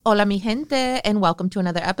Hola, mi gente, and welcome to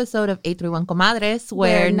another episode of 831 Comadres,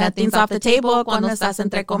 where nothing's off the table cuando estás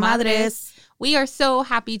entre comadres. We are so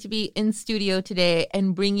happy to be in studio today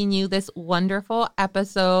and bringing you this wonderful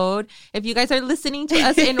episode. If you guys are listening to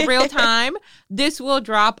us in real time, this will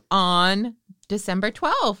drop on December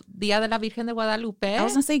 12th, Dia de la Virgen de Guadalupe. I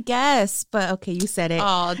was going to say guess, but okay, you said it.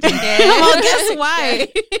 Oh, did Well, guess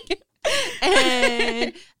why?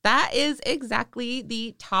 And that is exactly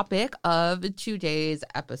the topic of today's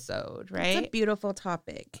episode, right? It's a beautiful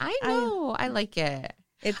topic. I know. I like it.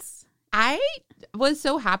 I was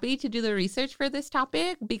so happy to do the research for this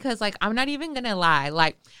topic because, like, I'm not even going to lie.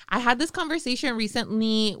 Like, I had this conversation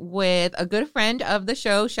recently with a good friend of the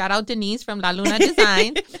show. Shout out Denise from La Luna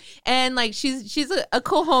Design. And, like, she's a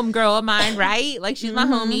cool homegirl of mine, right? Like, she's my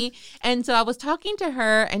homie. And so I was talking to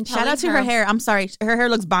her and telling Shout out to her hair. I'm sorry. Her hair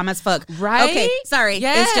looks bomb as fuck. Right? Okay, sorry.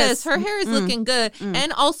 Yes, it's just, her hair is looking good.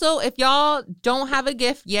 And also, if y'all don't have a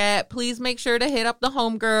gift yet, please make sure to hit up the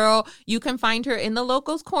homegirl. You can find her in the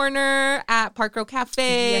Locals Corner at Park Row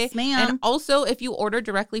Cafe. Yes, ma'am. And also, if you order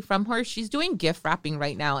directly from her, she's doing gift wrapping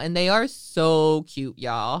right now, and they are so cute,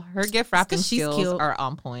 y'all. Her gift wrapping skills are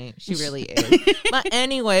on point. She really is. But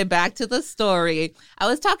anyway, back to the story. I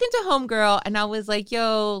was talking to homegirl, and I was like,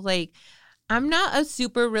 yo, like, I'm not a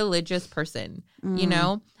super religious person, you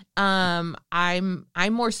know? I'm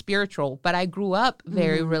more spiritual, but I grew up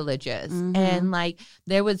very religious. And like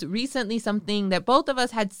there was recently something that both of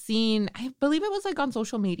us had seen, I believe it was like on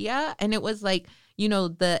social media, and it was like, you know,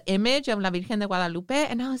 the image of La Virgen de Guadalupe,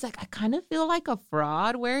 and I was like, I kind of feel like a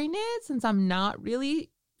fraud wearing it since I'm not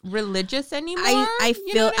really religious anymore. I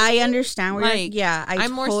feel I understand where like,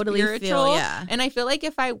 I'm more totally spiritual, feel and I feel like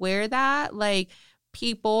if I wear that, like,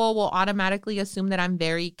 people will automatically assume that I'm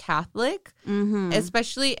very Catholic,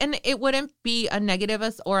 especially, and it wouldn't be a negative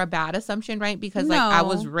or a bad assumption, right? Because like I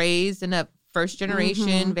was raised in a first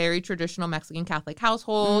generation, very traditional Mexican Catholic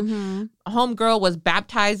household. Homegirl was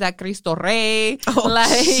baptized at Cristo Rey.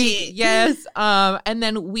 Shit. Yes. And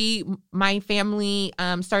then my family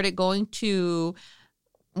started going to,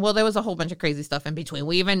 well, there was a whole bunch of crazy stuff in between.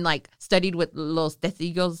 We even like studied with Los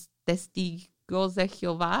Testigos de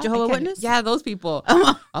Jehovah. Jehovah's Witness? Yeah, those people.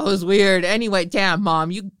 Oh, it was weird. Anyway, damn, Mom,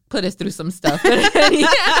 you put us through some stuff.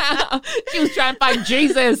 Yeah, she was trying to find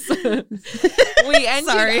Jesus. We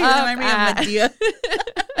ended up at...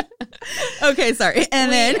 Okay, sorry. And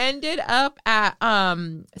then ended up at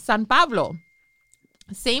San Pablo.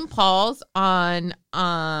 St. Paul's on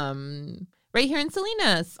right here in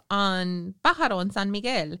Salinas on Pájaro and San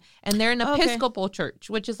Miguel. And they're an Episcopal church,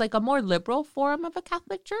 which is like a more liberal form of a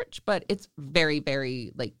Catholic church, but it's very,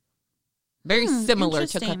 very like very similar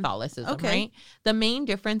to Catholicism, right? The main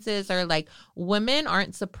differences are like women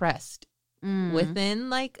aren't suppressed within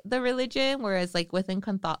like the religion, whereas like within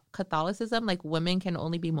Catholicism, like women can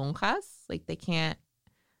only be monjas, like they can't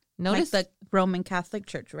notice like the Roman Catholic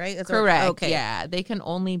Church, right? Correct. Okay. Yeah, they can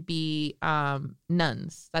only be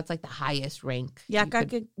nuns. That's like the highest rank. Yeah,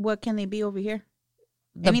 what can they be over here?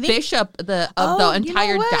 The Anything? bishop of the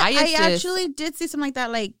entire diocese. I actually did see something like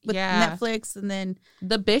that, like with Netflix, and then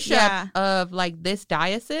the bishop of like this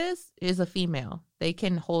diocese is a female. They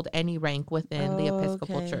can hold any rank within the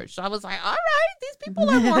Episcopal Church. So I was like, all right, these people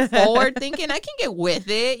are more forward thinking. I can get with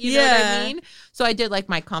it. You know what I mean? So I did like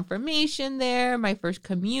my confirmation there, my first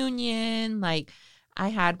communion. Like I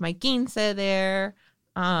had my quince there.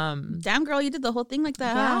 Damn, girl, you did the whole thing like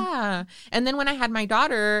that. Yeah. Huh? And then when I had my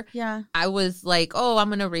daughter, I was like, oh, I'm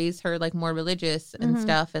going to raise her like more religious and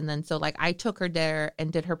stuff. And then so like I took her there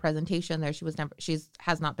and did her presentation there. She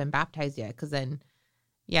has not been baptized yet, because then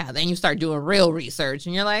then you start doing real research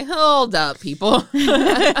and you're like, hold up, people.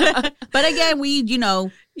 But again,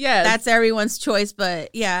 that's everyone's choice.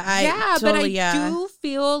 But I do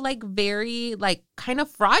feel like very like kind of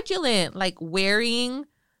fraudulent, like wearing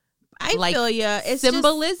I feel you. It's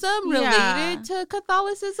symbolism related to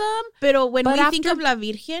Catholicism. But when we think of La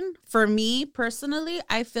Virgen, for me personally,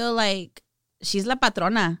 I feel like she's la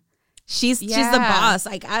patrona. She's the boss.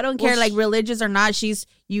 Like I don't care, like religious or not.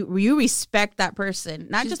 You respect that person,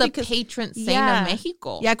 not she's just the because patron saint of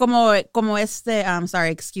Mexico. Yeah, como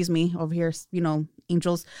sorry, excuse me, over here,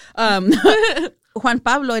 angels. Juan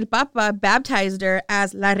Pablo, el Papa, baptized her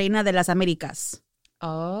as La Reina de las Américas.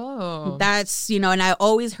 Oh, that's and I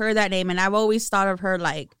always heard that name, and I've always thought of her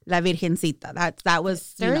like La Virgencita. That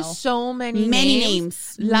was there's so many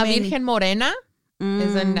names. La Virgen Morena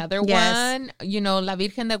is another one. La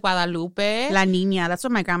Virgen de Guadalupe, La Niña. That's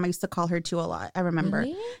what my grandma used to call her too a lot. I remember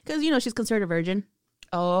because she's considered a virgin.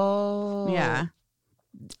 Oh, yeah.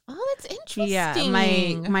 Oh, that's interesting.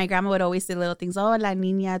 Yeah, my grandma would always say little things. Oh, La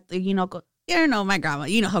Niña, you know, my grandma.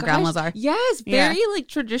 You know how grandmas are. Yes, very like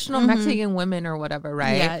traditional Mexican women or whatever,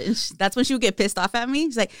 right? Yeah, that's when she would get pissed off at me.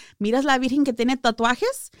 She's like, miras la virgen que tiene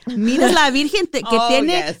tatuajes? Miras la virgen que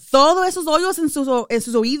tiene todos esos hoyos en sus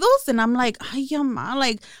oídos? And I'm like, ay, ma,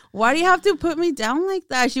 like, why do you have to put me down like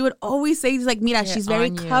that? She would always say, like, mira, she's very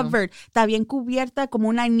covered. Está bien cubierta como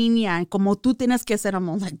una niña. Como tú tienes que ser.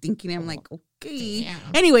 I'm like thinking, I'm like, okay. Damn.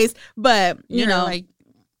 Anyways, but, you know. Like,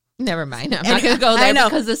 never mind. I'm not going to go there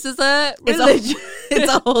because this is a religion.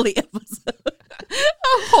 It's a holy episode. A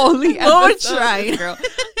holy episode. Oh, we're trying. Girl.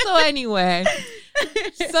 So anyway,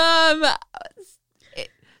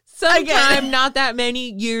 sometime not that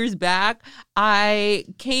many years back, I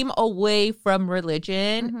came away from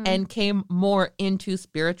religion and came more into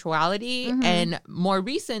spirituality, and more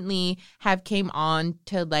recently have came on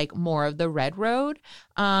to like more of the red road,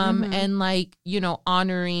 and like, you know,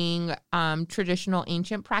 honoring traditional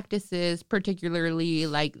ancient practices, particularly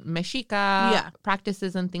like Mexica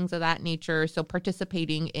practices and things of that nature. So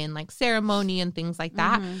participating in like ceremony and things like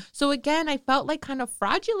that. So again, I felt like kind of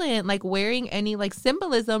fraudulent, like wearing any like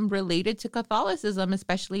symbolism related to Catholicism,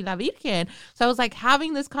 especially La Virgen. So I was like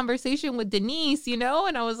having this conversation with Denise, you know,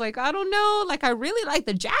 and I was like, I don't know, like I really like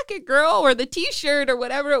the jacket, girl, or the t-shirt or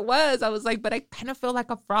whatever it was. I was like, but I kind of feel like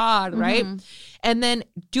a fraud, right? And then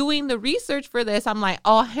doing the research for this, I'm like,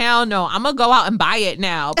 oh, hell no, I'm going to go out and buy it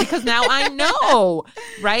now because now I know,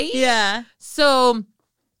 right? Yeah. So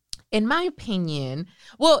in my opinion,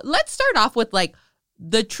 well, let's start off with like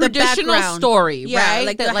the traditional story, right?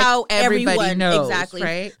 Like, that, how everybody everyone knows, exactly,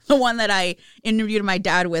 right? The one that I interviewed my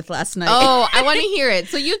dad with last night. Oh, I want to hear it.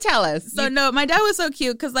 So you tell us. So no, my dad was so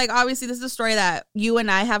cute because like obviously this is a story that you and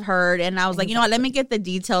I have heard, and I was like, you know what, let me get the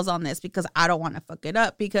details on this because I don't want to fuck it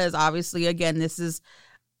up because obviously again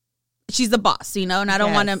she's the boss, you know, and I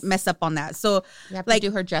don't want to mess up on that. So you have like to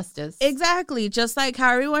do her justice. Exactly. Just like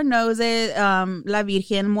how everyone knows it, La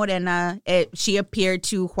Virgen Morena, she appeared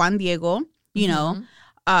to Juan Diego, you know.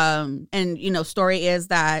 And you know, story is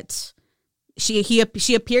that she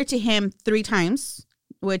appeared to him 3 times,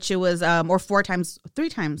 which it was or 4 times, 3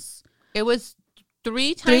 times. It was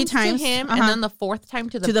 3 times to him, and then the 4th time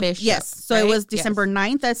to the bishop. Yes. So it was December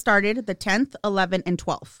 9th that started, the 10th, 11th, and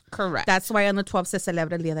 12th. Correct. That's why on the 12th se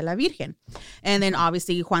celebra el Día de la Virgen. And then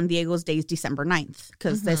obviously Juan Diego's day is December 9th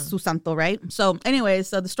because that's su santo, right? So anyway,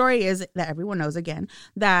 so the story is that everyone knows again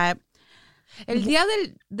that El día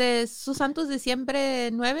de sus santos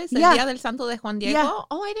diciembre 9 es el día del santo de Juan Diego. Yeah.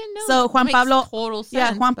 Oh, I didn't know. So Juan Pablo, total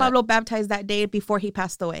sense, Juan Pablo baptized that day before he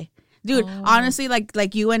passed away. Dude, honestly,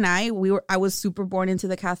 like you and I was super born into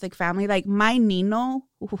the Catholic family. Like my Nino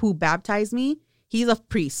who baptized me, he's a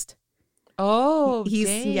priest. Oh,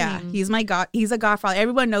 he's my God. He's a godfather.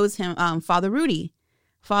 Everyone knows him. Father Rudy.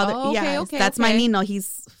 That's my Nino.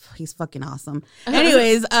 He's fucking awesome.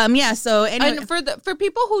 Anyways, so anyway. And for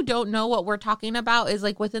people who don't know what we're talking about is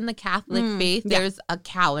like within the Catholic faith, there's a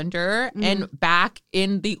calendar, and back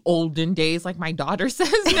in the olden days, like my daughter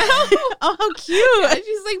says now. Oh, how cute! And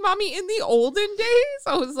she's like, "Mommy, in the olden days."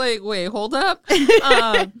 I was like, "Wait, hold up."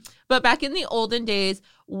 But back in the olden days,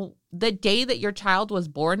 the day that your child was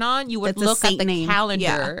born on, you would look at the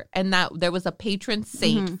calendar and that there was a patron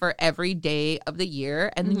saint for every day of the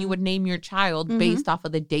year. And then you would name your child based off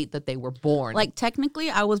of the date that they were born. Like technically,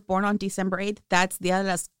 I was born on December 8th. That's Dia de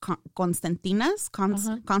las Constantinas,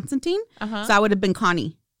 Constantine. So I would have been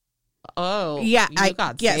Connie. Oh, yeah, you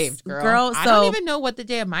got saved, girl. I don't even know what the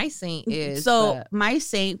day of my saint is. So my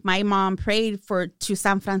saint, my mom prayed to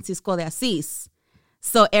San Francisco de Asís.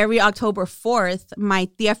 So every October 4th, my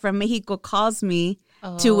tia from Mexico calls me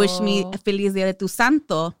to wish me Feliz Dia de tu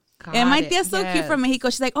Santo. And my tia's so cute from Mexico.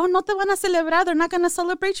 She's like, oh, no te van a celebrar. They're not going to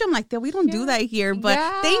celebrate you. I'm like, we don't do that here. But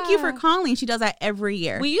thank you for calling. She does that every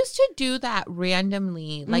year. We used to do that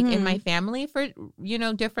randomly, like in my family for, you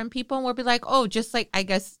know, different people. And we'll be like, oh, just like, I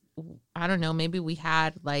guess, I don't know, maybe we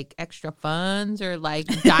had like extra funds or like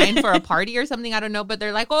dying for a party or something. I don't know. But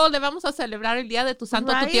they're like, oh, le vamos a celebrar el día de tu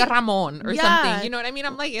santo, tu tío Ramón or something. You know what I mean?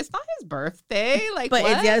 I'm like, it's not his birthday. Like, but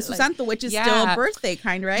what? It's Dia de su santo, which is still a birthday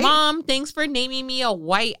kind, right? Mom, thanks for naming me a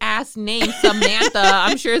white ass name, Samantha.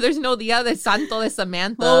 I'm sure there's no Dia de Santo de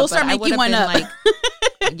Samantha. Well, we'll start making one up. Like,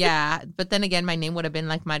 yeah, but then again, my name would have been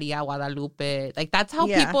like Maria Guadalupe. Like that's how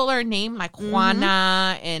people are named, like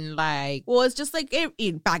Juana and like. Well, it's just like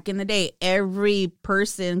back in the day, every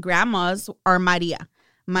person, grandmas are Maria.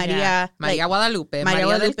 Maria Guadalupe,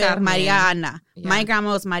 Maria Ana. Yeah. My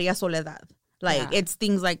grandma was Maria Soledad. Like, it's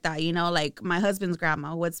things like that, you know? Like, my husband's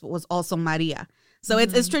grandma was also Maria. So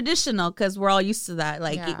it's traditional because we're all used to that.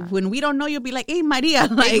 Like, when we don't know, you'll be like, hey, Maria.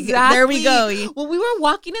 Like, there we go. When we were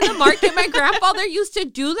walking in the market, my grandfather used to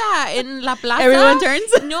do that in La Plaza. Everyone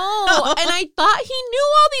turns? No. And I thought he knew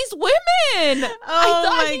all these women. I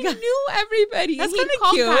thought he knew everybody. That's kind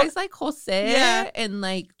of cute. Guys like Jose and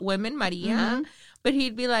like women, Maria. Mm-hmm. But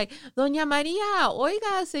he'd be like, Doña Maria,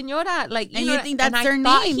 oiga, señora. Like, you think that's and their I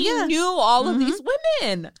thought name. He knew all of these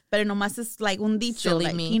women. Pero nomás es like un dicho, Silly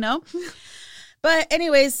like, me. you know? But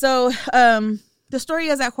anyways, so the story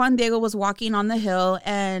is that Juan Diego was walking on the hill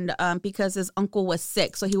and because his uncle was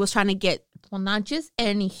sick. So he was trying to get... Well, not just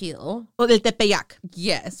any hill. Oh, del Tepeyac.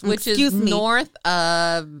 Yes, which is north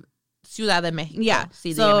of Ciudad de Mexico. Yeah,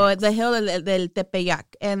 CDMX. So the hill del Tepeyac.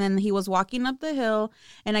 And then he was walking up the hill,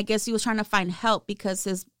 and I guess he was trying to find help because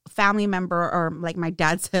his family member, or like my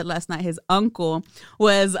dad said last night, his uncle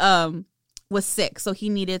was sick. So he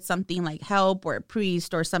needed something like help or a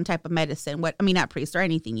priest or some type of medicine. Not priest or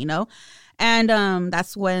anything, you know? And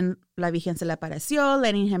that's when La Virgen se le apareció,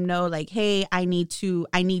 letting him know, like, hey, I need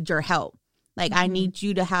your help. Like, I need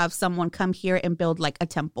you to have someone come here and build like a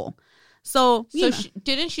temple. So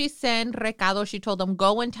didn't she send recado? She told them,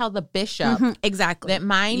 go and tell the bishop exactly that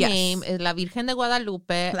my name is La Virgen de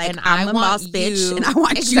Guadalupe, like, and I'm I a want boss you, bitch, and I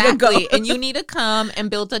want you to go, and you need to come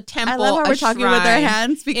and build a temple. I love how we're talking with our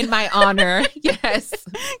hands in my honor. Yes,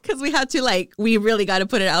 because we had to we really got to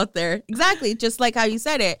put it out there. Exactly, just like how you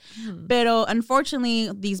said it. But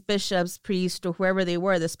unfortunately, these bishops, priests, or whoever they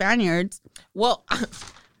were, the Spaniards. Well,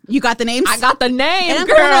 you got the names. I got the name, and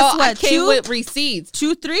girl. I came with receipts.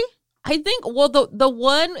 2, 3. I think, well, the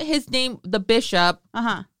one, his name, the bishop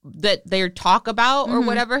that they talk about or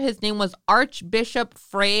whatever, his name was Archbishop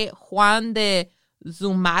Fray Juan de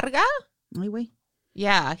Zumarga. Wait.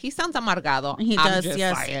 Yeah, he sounds amargado. He does,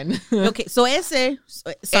 yes. Saying. Okay, so ese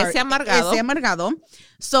amargado.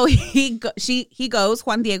 So he goes,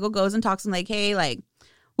 Juan Diego goes and talks to him like, hey, like,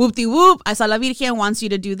 whoop-de-whoop, I saw La Virgen wants you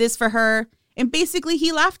to do this for her. And basically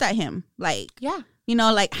he laughed at him. Like, you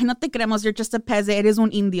know, like, no te creemos, you're just a peasant, eres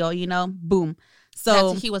un indio, you know, boom.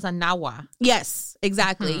 So he was a Nahua. Yes,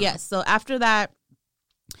 exactly. Yes. So after that,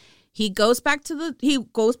 he goes back to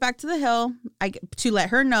the hill to let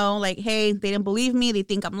her know, like, hey, they didn't believe me. They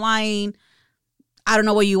think I'm lying. I don't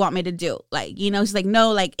know what you want me to do. Like, you know, she's like,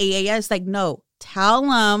 no, like AAS, like, no, tell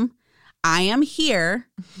them I am here.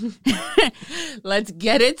 Let's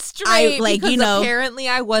get it straight. Because, you know, apparently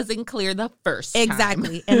I wasn't clear the first time.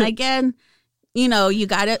 Exactly. And again, you know, you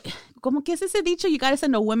got to, como que es ese dicho, you got to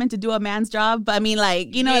send a woman to do a man's job. But I mean,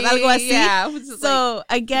 like, you know, algo así. Yeah. So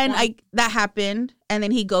again, that happened. And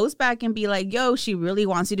then he goes back and be like, yo, she really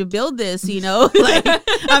wants you to build this, you know? Like,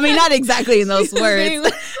 I mean, not exactly in those words.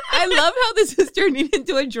 I love how this is turning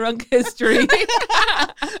into a drunk history.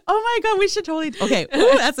 Oh my God, we should totally. Okay,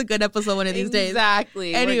 ooh, that's a good episode one of these days.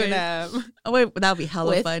 Exactly. Anyway, that'll be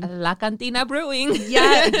hella fun. La Cantina Brewing.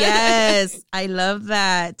 Yes, I love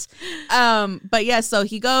that. But yeah, so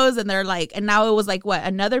he goes and they're like, and now it was like what,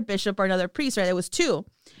 another bishop or another priest, right? It was 2.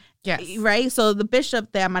 Yes. Right? So the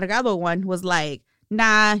bishop, the Amargado one, was like,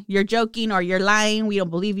 nah, you're joking or you're lying. We don't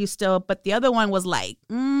believe you still. But the other one was like,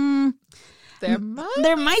 there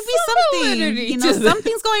might be something. You know,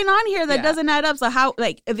 something's going on here that doesn't add up. So how,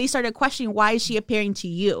 like, if they started questioning, why is she appearing to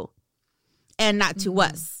you and not to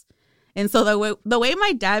us? And so the way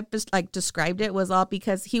my dad just like described it was all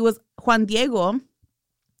because he was Juan Diego,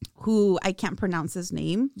 who I can't pronounce his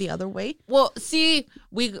name the other way. Well, see,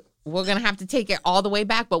 we're going to have to take it all the way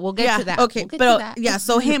back, but we'll get to that. Okay. Yeah.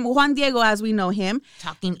 So him, Juan Diego, as we know him.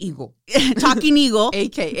 Talking Eagle. Talking Eagle.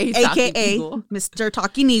 AKA Mr.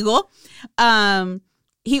 Talking Eagle.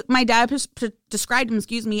 My dad described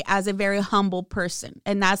him, as a very humble person.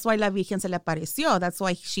 And that's why La Virgen se le apareció. That's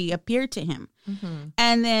why she appeared to him.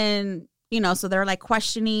 And then, you know, so they're like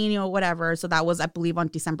questioning, you know, whatever. So that was, I believe, on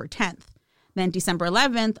December 10th. Then December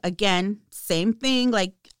 11th, again, same thing.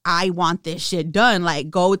 Like, I want this shit done. Like,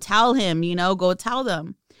 go tell him, you know, go tell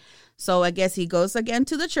them. So I guess he goes again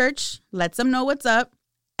to the church, lets them know what's up.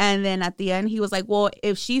 And then at the end, he was like, well,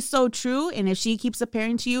 if she's so true and if she keeps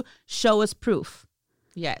appearing to you, show us proof.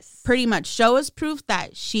 Yes. Pretty much show us proof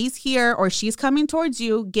that she's here or she's coming towards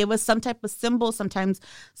you. Give us some type of symbol, sometimes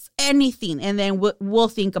anything. And then we'll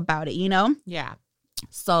think about it, you know? Yeah.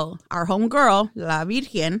 So our homegirl, La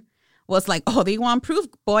Virgen, was like, oh, they want proof?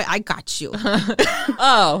 Boy, I got you.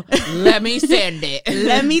 Oh, let me send it.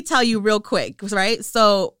 Let me tell you real quick, right?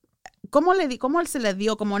 So, ¿cómo se le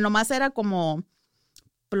dio? Como nomás era como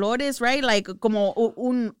flores, right? Like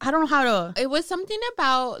como I don't know how to. It was something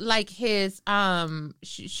about like his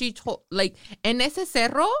she told like en ese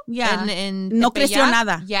cerro. Yeah. En no creció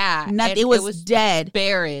nada. Yeah. Nothing. It was dead.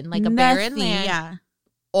 Barren. Like a nothing, barren land. Yeah.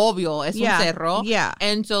 Obvio, es un cerro. Yeah.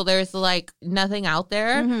 And so there's like nothing out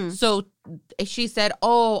there. Mm-hmm. So she said,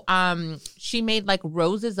 she made like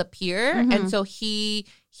roses appear. Mm-hmm. And so he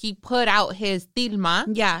put out his tilma.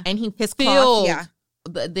 Yeah. And he his filled cloth,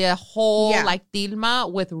 the whole like tilma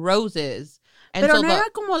with roses. And pero so no era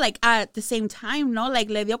como like at the same time, no? Like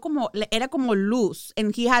le dio como, era como luz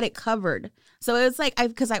and he had it covered. So it was like,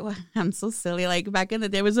 I'm so silly. Like back in the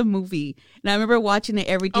day, there was a movie and I remember watching it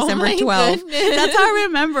every December 12th. Goodness. That's how I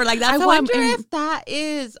remember. Like that's I how wonder if that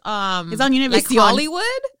is, it's on Univision. like Hollywood?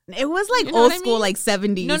 It was like you know old school, like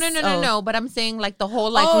 70s. No. But I'm saying like the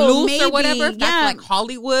whole like loose maybe, or whatever. If that's like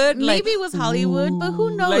Hollywood. Maybe like, it was Hollywood, but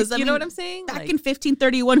who knows? Like, you know what I'm saying? Back like, in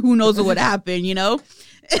 1531, who knows what would happen, you know?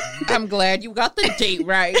 I'm glad you got the date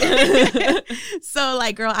right. So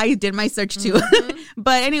like, girl, I did my search too. Mm-hmm.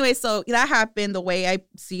 But anyway, so that happened the way I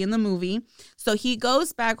see in the movie. So he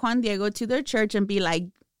goes back, Juan Diego, to their church and be like,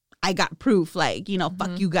 I got proof, like, you know,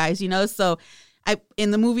 fuck you guys, you know? So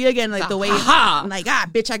in the movie again, like the way I'm like,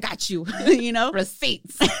 bitch, I got you, you know?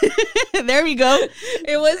 Receipts. There we go.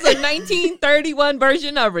 It was a 1931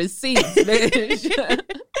 version of receipts, bitch.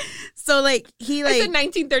 So like he like I said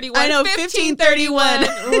 1931. I know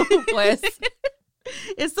 1531. Pues.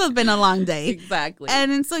 It's still been a long day. Exactly.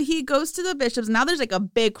 And then so he goes to the bishops. Now there's like a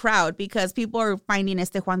big crowd because people are finding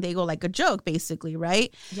Juan Diego like a joke, basically,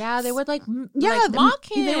 right? Yeah, they would like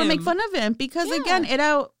mock him. They would make fun of him because again,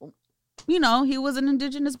 you know, he was an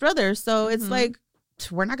indigenous brother. So it's like,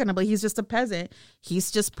 we're not going to believe he's just a peasant. He's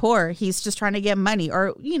just poor. He's just trying to get money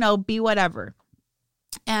or, you know, be whatever.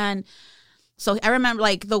 And so I remember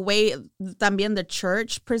like the way también the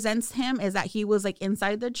church presents him is that he was like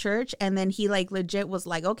inside the church and then he like legit was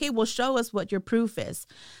like, okay, well, show us what your proof is.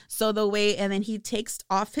 So the way, and then he takes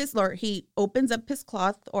off he opens up his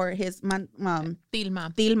cloth or his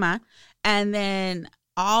tilma, and then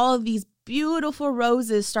all of these beautiful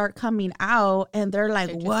roses start coming out and they're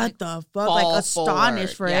like, what like the fuck? Like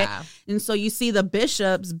astonished for it. And so you see the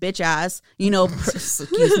bishops, bitch ass, you know,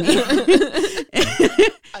 excuse me.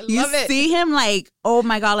 You see him like, oh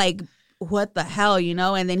my God, like what the hell, you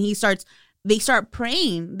know? And then they start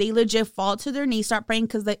praying. They legit fall to their knees, start praying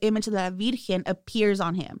because the image of the Virgen appears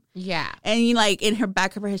on him. Yeah. And you like in her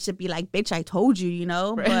back of her head should be like, bitch, I told you, you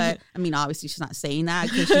know? But I mean, obviously she's not saying that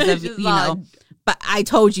because she's you know, but I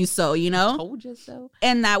told you so, you know? Told you so.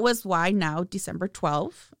 And that was why now December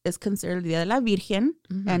 12th is considered Dia de la Virgen.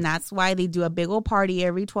 Mm-hmm. And that's why they do a big old party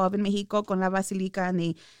every 12 in Mexico con la Basilica and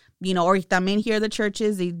they, you know, or también here the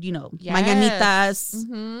churches, they, you know, mañanitas.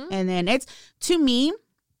 Mm-hmm. And then to me,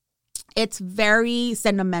 it's very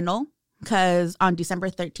sentimental because on December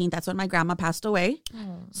 13th, that's when my grandma passed away.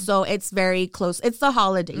 Oh. So it's very close. It's the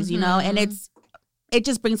holidays, you know, and it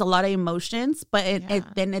just brings a lot of emotions, but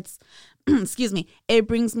then it's, excuse me, it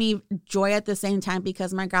brings me joy at the same time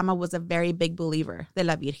because my grandma was a very big believer de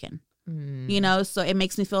la Virgen, you know, so it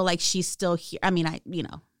makes me feel like she's still here. I mean, you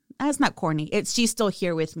know, that's not corny. She's still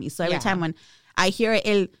here with me. So every time when I hear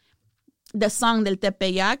the song del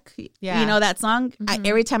Tepeyac, you know that song?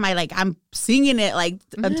 Every time I'm singing it like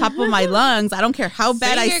on top of my lungs. I don't care how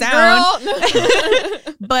bad I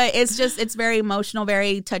sound. But it's very emotional,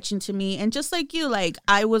 very touching to me. And just like you, like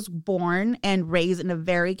I was born and raised in a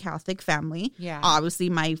very Catholic family. Yeah. Obviously,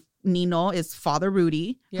 my Nino is Father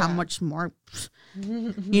Rudy. Yeah. How much more,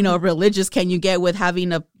 you know, religious can you get with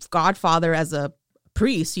having a godfather as a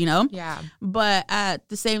priest, you know? Yeah. But at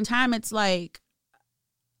the same time, it's like,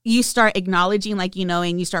 you start acknowledging, like, you know,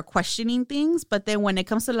 and you start questioning things. But then when it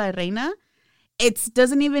comes to La Reina, it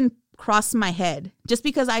doesn't even cross my head. Just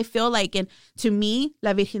because I feel like, and to me,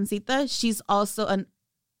 La Virgencita, she's also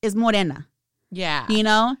is morena. Yeah. You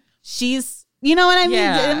know? She's, you know what I mean?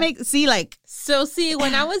 Yeah.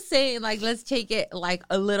 When I was saying, like, let's take it, like,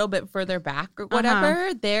 a little bit further back or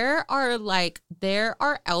whatever, there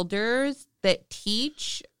are elders that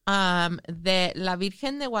teach that La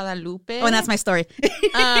Virgen de Guadalupe. Oh, and that's my story.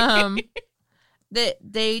 That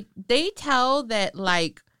they tell that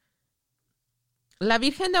like La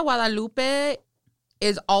Virgen de Guadalupe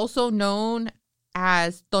is also known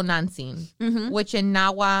as Tonantzin, which in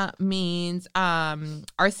Nahua means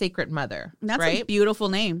our sacred mother. That's right? A beautiful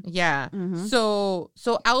name. Yeah. Mm-hmm. So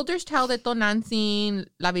elders tell that Tonantzin,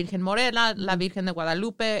 La Virgen Morena, La Virgen de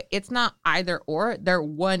Guadalupe, it's not either or, they're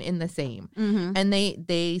one in the same. Mm-hmm. And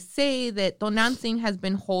they say that Tonantzin has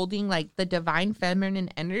been holding like the divine feminine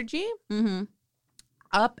energy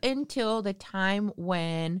up until the time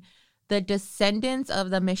when the descendants of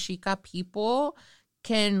the Mexica people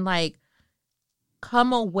can like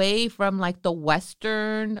come away from like the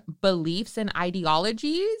Western beliefs and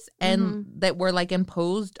ideologies and that were like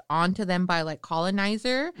imposed onto them by like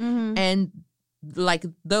colonizer, and like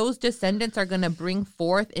those descendants are going to bring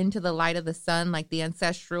forth into the light of the sun like the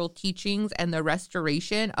ancestral teachings and the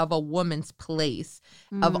restoration of a woman's place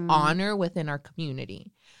of honor within our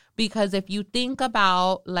community. Because if you think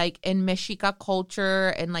about like in Mexica culture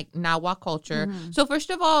and like Nahua culture, so first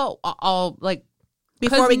of all, I'll like,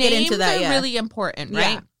 before we get into that, names are really important,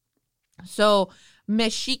 right? Yeah. So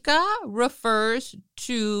Mexica refers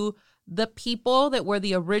to the people that were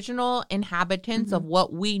the original inhabitants of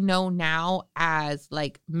what we know now as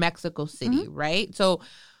like Mexico City, right? So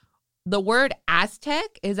the word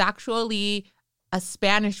Aztec is actually a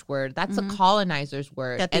Spanish word. That's a colonizer's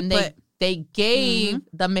word. And they gave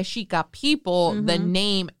the Mexica people the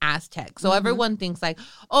name Aztec. So everyone thinks like,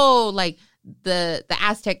 oh, like the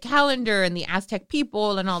Aztec calendar and the Aztec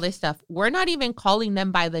people and all this stuff. We're not even calling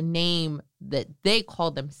them by the name that they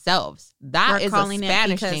call themselves. That is a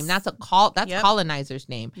Spanish name. That's colonizer's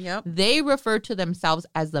name. Yep. They refer to themselves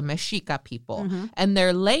as the Mexica people. And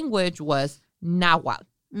their language was Nahuatl.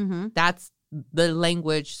 That's the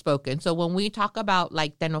language spoken. So when we talk about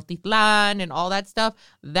like Tenochtitlan and all that stuff,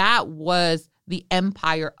 that was the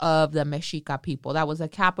empire of the Mexica people. That was a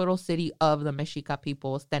capital city of the Mexica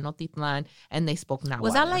people, Tenochtitlan, and they spoke Nahuatl.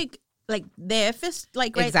 Was that like DF?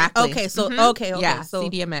 Like right? Exactly. Okay, so okay. Yeah, so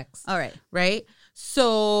CDMX. All right. Right?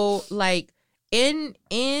 So like in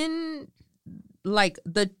like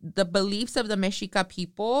the beliefs of the Mexica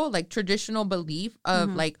people, like traditional belief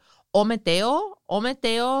of like Ometeo.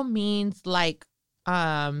 Ometeo means like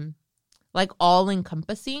all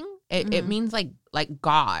encompassing. It means like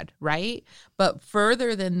God, right? But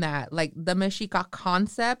further than that, like the Mexica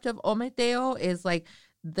concept of Ometeo is like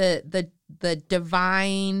the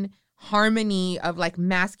divine harmony of like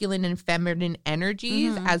masculine and feminine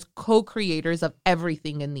energies as co-creators of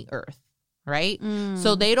everything in the earth. Right?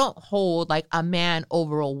 So they don't hold like a man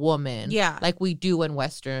over a woman like we do in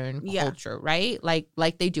Western culture, right?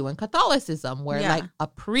 Like they do in Catholicism, where like a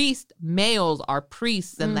priest, males are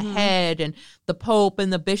priests and the head and the Pope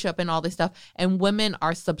and the bishop and all this stuff, and women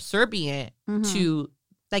are subservient to,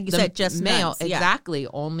 like you said, just male. nuns. Exactly.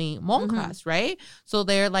 Only monjas, right? So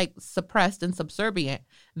they're like suppressed and subservient.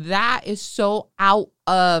 That is so out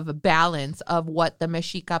of balance of what the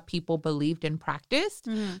Mexica people believed and practiced.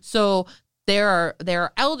 So there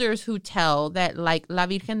are elders who tell that like La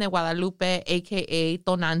Virgen de Guadalupe, a.k.a.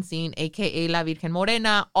 Tonantzin, a.k.a. La Virgen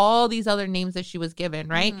Morena, all these other names that she was given,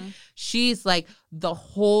 right? She's like the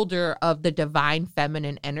holder of the divine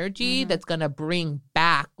feminine energy that's going to bring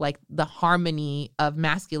back like the harmony of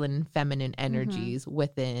masculine and feminine energies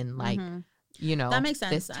within like, you know, that makes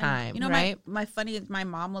sense. This time, you know, right? My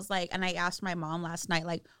mom was like, and I asked my mom last night,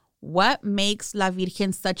 like, what makes La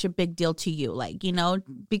Virgen such a big deal to you? Like, you know,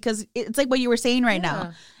 because it's like what you were saying right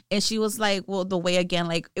now. And she was like, well, the way, again,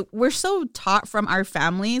 like we're so taught from our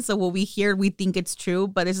family. So what we hear, we think it's true,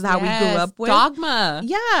 but this is how we grew up with. Dogma.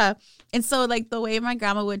 Yeah. And so like the way my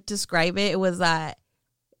grandma would describe it was that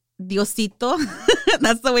Diosito.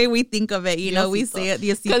 That's the way we think of it. You know, we say it,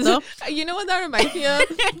 Diosito. You know what that reminds me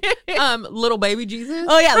of? Little baby Jesus.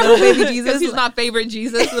 Oh, yeah, little baby Jesus. He's my favorite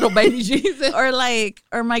Jesus, little baby Jesus.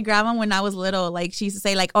 Or my grandma when I was little, like she used to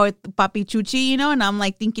say like, oh, Papi Chuchi, you know? And I'm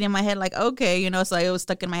like thinking in my head like, okay, you know, so it was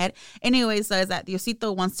stuck in my head. Anyway, so is that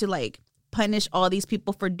Diosito wants to like punish all these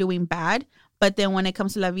people for doing bad. But then when it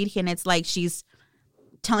comes to La Virgen, it's like she's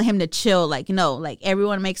telling him to chill. Like, no, like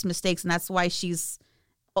everyone makes mistakes. And that's why she's,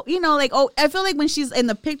 you know, like, oh, I feel like when she's in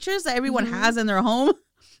the pictures that everyone has in their home,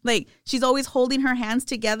 like she's always holding her hands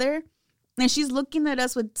together and she's looking at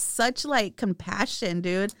us with such like compassion,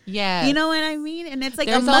 dude. Yeah. You know what I mean? And it's like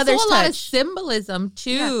there's a mother's also a touch. lot of symbolism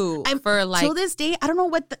too. Yeah. For like, till this day, I don't know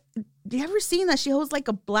what you ever seen that she holds like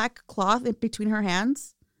a black cloth in between her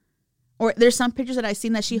hands? Or there's some pictures that I've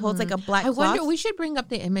seen that she holds like a black cloth. I wonder, we should bring up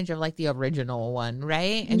the image of like the original one,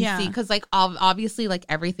 right? And see, because like obviously like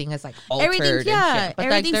everything is like altered. Everything's, and shit. But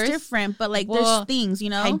everything's like, different, but like there's things,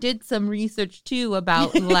 you know? I did some research too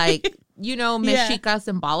about like, you know, Mexica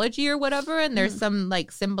symbology or whatever. And there's some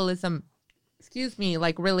like symbolism,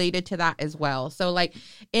 like related to that as well. So like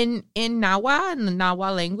in Nahua, in the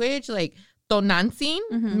Nahua language, like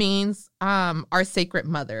Tonantzin means our sacred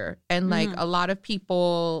mother. And like a lot of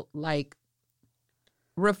people like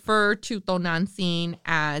refer to Tonantzin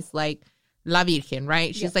as like La Virgen,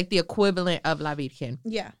 right? She's like the equivalent of La Virgen.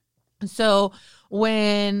 Yeah. So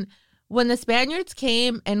when the Spaniards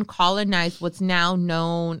came and colonized what's now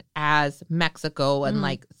known as Mexico and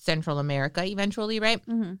like Central America eventually, right?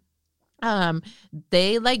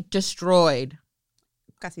 they like destroyed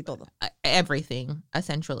casi todo everything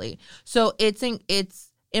essentially. So it's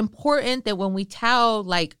important that when we tell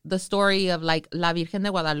like the story of like La Virgen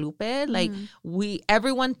de Guadalupe, like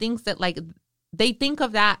everyone thinks that like they think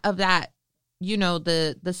of that you know,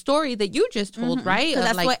 the story that you just told, right?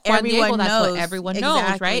 That's like what everyone knows. That's what everyone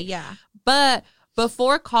knows, right? Yeah. But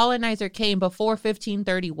before colonizer came, before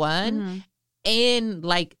 1531, in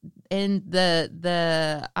the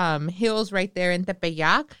hills right there in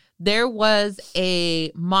Tepeyac, there was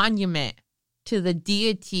a monument to the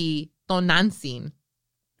deity Tonantzin,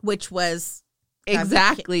 which was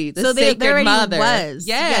exactly the sacred mother. Was.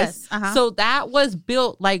 Yes. So that was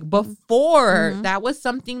built like before. That was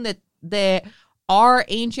something that our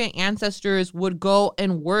ancient ancestors would go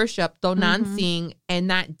and worship Tonantzin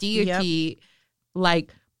and that deity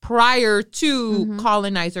like prior to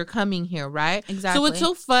colonizer coming here, right? Exactly. So it's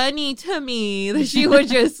so funny to me that she would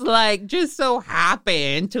just so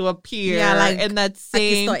happen to appear in that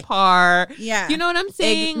same part. Yeah. You know what I'm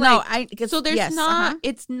saying? So there's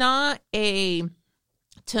it's not a,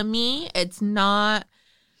 to me, it's not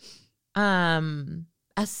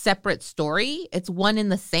a separate story. It's one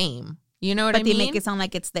and the same. You know what I mean? But they make it sound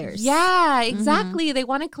like it's theirs. Yeah, exactly. They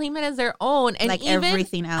want to claim it as their own. And like even,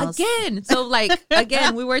 everything else. Again, so like,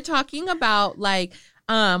 we were talking about like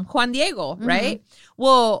Juan Diego, right?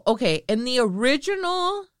 Well, okay. In the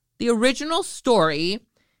original story,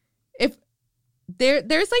 if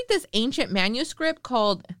there's like this ancient manuscript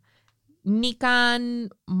called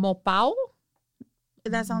Nican Mopao.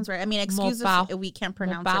 That sounds right. I mean, excuse us if we can't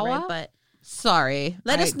pronounce it right, but... Sorry.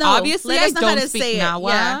 Let us know. Obviously, Let us know I how don't to speak say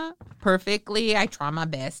Nahua perfectly. I try my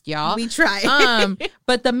best, y'all. We try.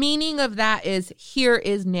 But the meaning of that is here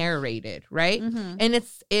is narrated, right? And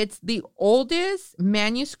it's the oldest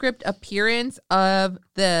manuscript appearance of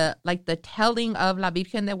the telling of La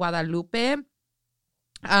Virgen de Guadalupe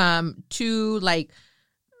to like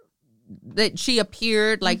that she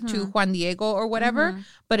appeared like to Juan Diego or whatever,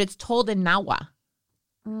 but it's told in Nahua.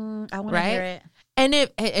 I want to hear it. And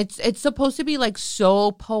it's supposed to be like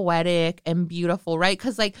so poetic and beautiful, right?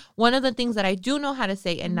 Because like one of the things that I do know how to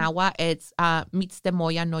say in Nahua, it's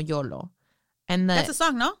Mitztemoya no yolo, and that's a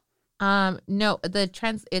song, no? No, it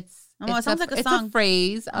sounds like a song. It's a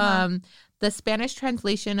phrase. The Spanish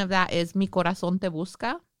translation of that is Mi corazón te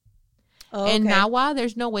busca. Oh, okay. In Nahua,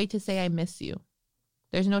 there's no way to say I miss you.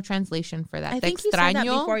 There's no translation for that. I think you said that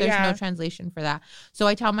before, there's no translation for that. So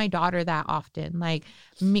I tell my daughter that often. Like,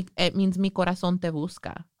 it means mi corazón te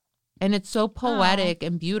busca. And it's so poetic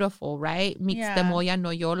and beautiful, right? Mitztemoya no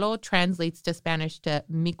yolo translates to Spanish to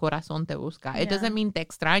mi corazón te busca. It doesn't mean te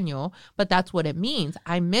extraño, but that's what it means.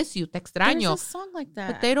 I miss you, te extraño. There's a song like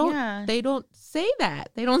that. But they don't say that.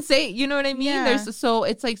 They don't say, you know what I mean? Yeah. So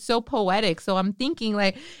it's like so poetic. So I'm thinking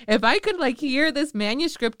like, if I could like hear this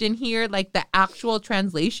manuscript and hear like the actual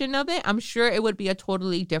translation of it, I'm sure it would be a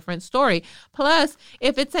totally different story. Plus,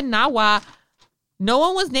 if it's in Nahua, no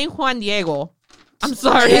one was named Juan Diego. I'm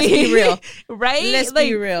sorry. Let's be real. Right? Let's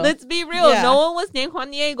be real. Let's be real. Yeah. No one was named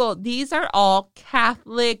Juan Diego. These are all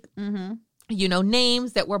Catholic,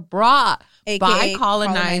 names that were brought AKA by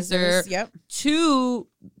colonizers to,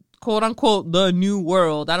 quote unquote, the New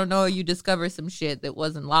World. I don't know. You discovered some shit that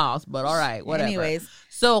wasn't lost, but all right, whatever. Anyways.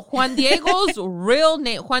 So Juan Diego's real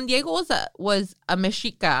name, Juan Diego was a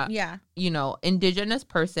Mexica, indigenous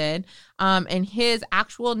person. And his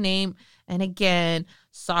actual name, and again,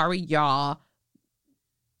 sorry, y'all.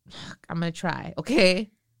 I'm going to try, okay?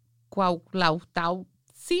 Cuauhtautzin?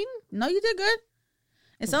 No, you did good.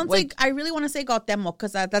 It sounds like I really want to say Cuauhtémoc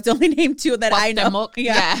because that's the only name too that I know.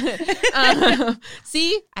 Yeah.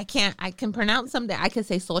 See, I can pronounce something. I can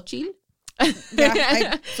say Xochitl.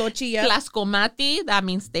 Xochitl, yeah. Tlaxcomati, that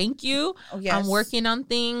means thank you. Oh, yes. I'm working on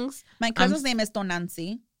things. My cousin's name is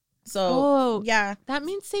Tonantzin. So, that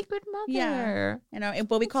means sacred mother. Yeah.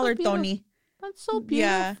 But we call her Tony. That's so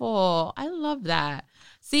beautiful. Yeah. I love that.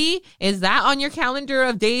 See, is that on your calendar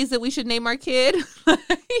of days that we should name our kid?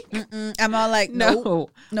 I'm all like,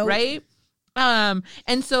 no, right?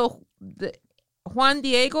 And so Juan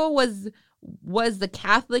Diego was the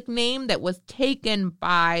Catholic name that was taken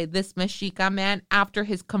by this Mexica man after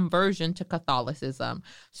his conversion to Catholicism.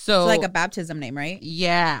 So like a baptism name, right?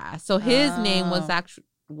 Yeah. So his name was actually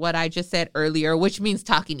what I just said earlier, which means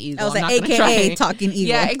talking evil. I was like, AKA talking evil.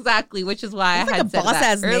 Yeah, exactly. Which is why I had said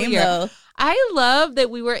that earlier. Name, though. I love that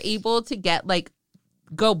we were able to get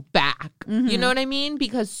go back. You know what I mean?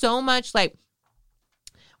 Because so much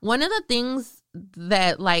one of the things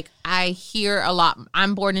that I hear a lot.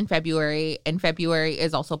 I'm born in February, and February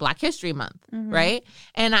is also Black History Month, right?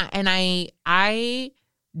 And I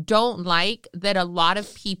don't like that a lot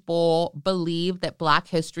of people believe that Black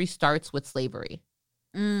history starts with slavery.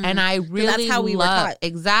 And I really that's how we were taught.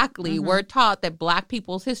 Exactly. We're taught that Black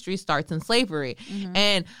people's history starts in slavery.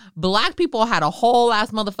 And Black people had a whole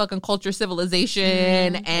ass motherfucking culture,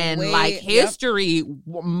 civilization, and like history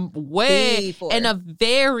way before. And a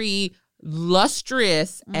very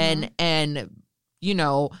lustrous and you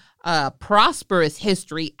know, prosperous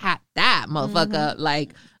history at that, motherfucker.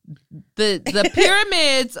 Like the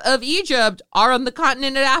pyramids of Egypt are on the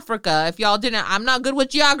continent of Africa. If y'all didn't, I'm not good with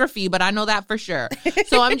geography, but I know that for sure.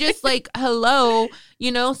 So I'm just like, hello,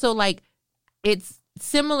 you know, so like it's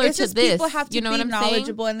similar to this. People have to, you know, be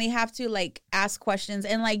knowledgeable saying? And they have to like ask questions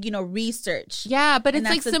and like, you know, research. Yeah, but it's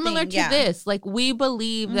like similar to this. Like we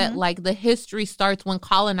believe that like the history starts when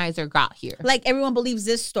colonizer got here. Like everyone believes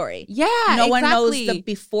this story. Yeah, no one knows the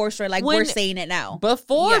before story. Like we're saying it now.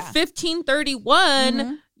 Before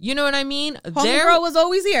 1531. You know what I mean? Homegirl was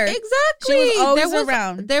always here. Exactly. She was always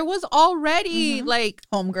around. There was already like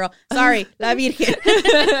homegirl. Sorry, La Virgen.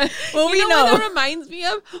 Well, you know what that reminds me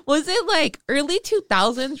of? Was it like early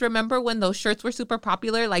 2000s? Remember when those shirts were super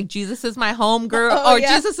popular? Like Jesus is my homegirl,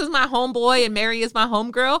 Jesus is my homeboy, and Mary is my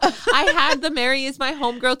homegirl. I had the Mary is my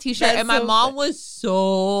homegirl T-shirt, and my mom was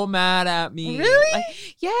so mad at me. Really?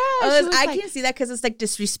 Like, yeah. I can see that because it's like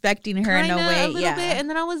disrespecting her in a way. A little bit. And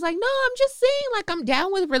then I was like, no, I'm just saying, like I'm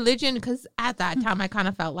down with religion, because at that time I kind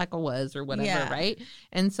of felt like I was or whatever, right?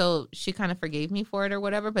 And so she kind of forgave me for it or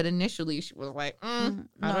whatever, but initially she was like, I don't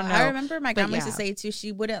know. I remember my grandma used to say too,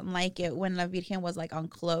 she wouldn't like it when La Virgen was like on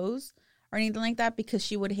clothes or anything like that, because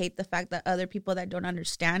she would hate the fact that other people that don't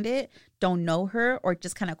understand it, don't know her, or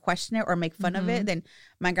just kind of question it or make fun of it. Then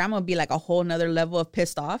my grandma would be like a whole nother level of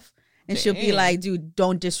pissed off, and she'll be like, dude,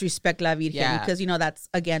 don't disrespect La Virgen, because you know that's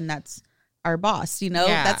our boss, you know?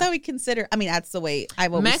 That's how we consider. I mean, that's the way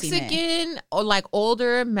I've always seen it. Mexican, or like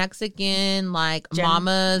older Mexican, like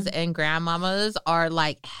mamas and grandmamas are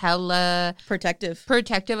like hella protective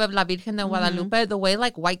of La Virgen de Guadalupe, the way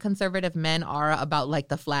like white conservative men are about like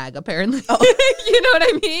the flag, apparently. You know what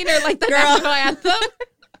I mean? Or like the national anthem.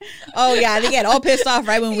 Oh yeah, they get all pissed off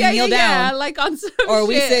right when we kneel down, like on some or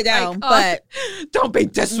we sit down. Like, but don't be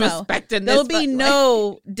disrespecting. There'll be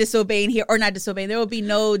no disobeying here, or not disobeying. There will be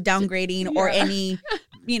no downgrading or any,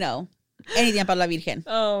 you know, anything about La Virgen.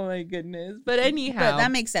 Oh my goodness! But anyhow, but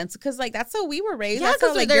that makes sense because like that's how we were raised. Yeah, that's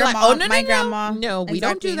how, like they're like, mom, my grandma. No, we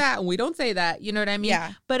don't do that. We don't say that. You know what I mean?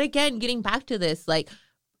 Yeah. But again, getting back to this, like,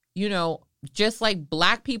 you know, just like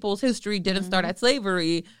Black people's history didn't start at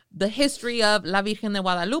slavery, the history of La Virgen de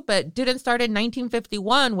Guadalupe didn't start in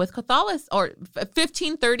 1951 with Catholicism, or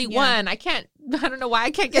 1531. I don't know why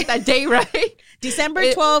I can't get that day right. December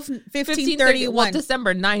 12th, 1531. Well,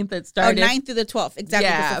 December 9th it started. 9th through the 12th. Exactly.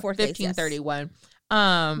 Yeah, 1531.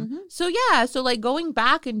 Yes. So like going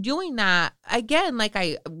back and doing that again, like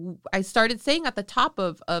I started saying at the top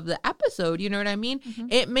of the episode, you know what I mean?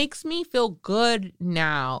 It makes me feel good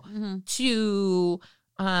now to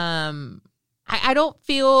I don't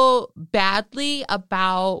feel badly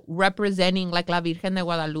about representing like La Virgen de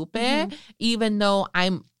Guadalupe, even though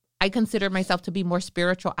I consider myself to be more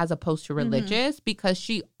spiritual as opposed to religious, because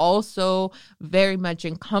she also very much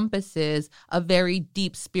encompasses a very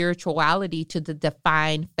deep spirituality to the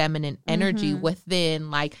defined feminine energy within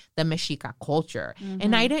like the Mexica culture.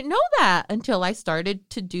 And I didn't know that until I started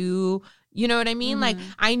to do, you know what I mean? Like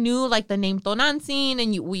I knew like the name Tonantzin,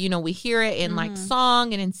 and we hear it in like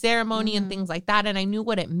song and in ceremony and things like that. And I knew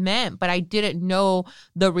what it meant, but I didn't know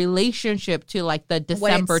the relationship to like the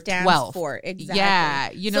December 12th. For. Exactly.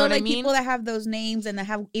 Yeah. You know so, what like, I mean? People that have those names and that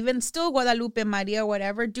have even still Guadalupe, Maria, or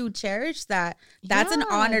whatever, do cherish that. That's an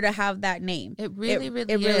honor to have that name. It really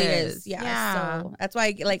is. Yeah. So that's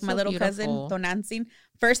why like my little cousin Tonantzin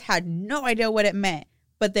first had no idea what it meant.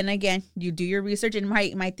 But then again, you do your research, and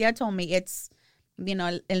my tia told me it's, you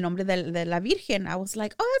know, el nombre de la Virgen. I was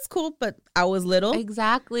like, oh, that's cool, but I was little.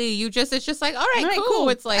 Exactly. It's just like, all right, cool.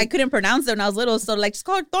 It's like, I couldn't pronounce it when I was little, so like, just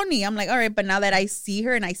call her Tony. I'm like, all right, but now that I see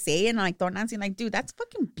her and I say it, and I'm like, Tonantzin, like, dude, that's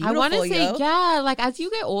fucking beautiful. I want to say, like as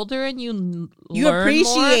you get older and you appreciate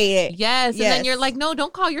more, it. Yes, and then you're like, no,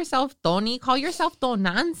 don't call yourself Tony, call yourself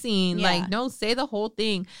Tonantzin. Yeah. Like, no, say the whole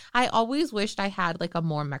thing. I always wished I had like a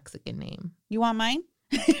more Mexican name. You want mine?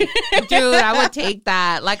 Dude, I would take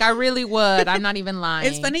that. Like, I really would. I'm not even lying.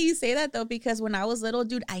 It's funny you say that though, because when I was little,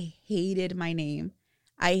 dude, I hated my name.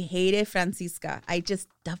 I hated Francisca.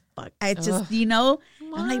 You know,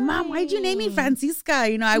 I'm like, Mom, why'd you name me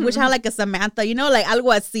Francisca? You know, I wish I had like a Samantha, you know, like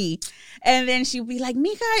algo así. And then she'd be like,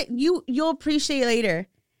 Mija, you'll appreciate later.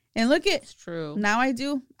 And look at, it's true. Now I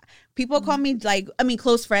do. People call me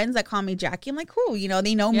close friends that call me Jackie. I'm like, cool, you know,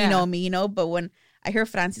 they know me, you know, but when I hear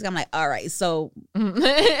Francisca, I'm like, all right, so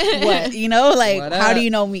what? You know, like, how do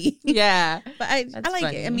you know me? Yeah. But I like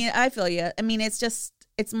funny. It. I mean, I feel you. I mean, it's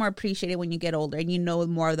more appreciated when you get older and you know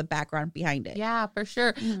more of the background behind it. Yeah, for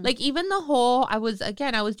sure. Like even the whole, I was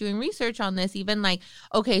doing research on this, even like,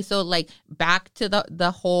 okay, so like back to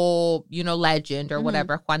the whole, you know, legend or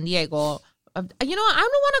whatever, Juan Diego. You know, I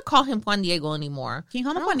don't want to call him Juan Diego anymore. Can you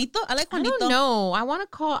call him Juanito? I like Juanito. I don't know. I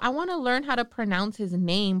want to learn how to pronounce his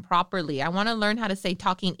name properly. I want to learn how to say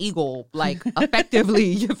talking eagle, like effectively.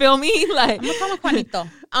 You feel me? Like, I'm going to call him Juanito.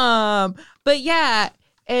 But yeah,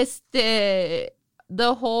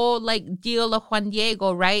 the whole like deal of Juan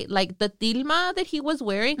Diego, right? Like the tilma that he was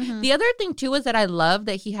wearing. The other thing too is that I love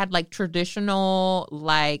that he had like traditional,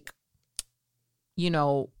 like, you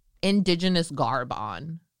know, indigenous garb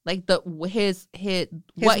on. Like his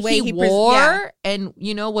what he wore and,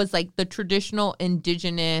 you know, was like the traditional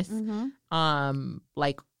indigenous,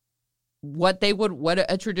 like what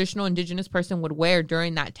a traditional indigenous person would wear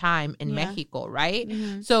during that time in Mexico, right?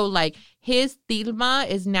 So like his tilma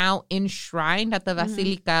is now enshrined at the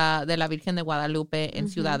Basílica de la Virgen de Guadalupe in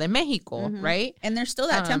Ciudad de Mexico, right? And there's still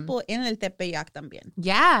that temple in El Tepeyac también.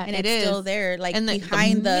 Yeah, and it's still there, like and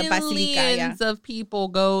behind the Basílica. Millions of people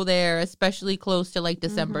go there, especially close to like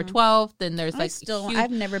December 12th. And there's like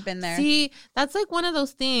I've never been there. See, that's like one of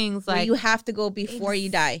those things like you have to go before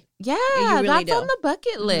you die. Yeah, really that's on the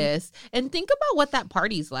bucket list. And think about what that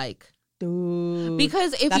party's like. Dude,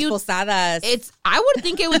 because if Las Posadas. I would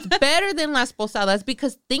think it was better than Las Posadas,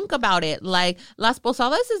 because think about it, like Las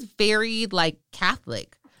Posadas is very like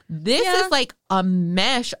Catholic. This is like a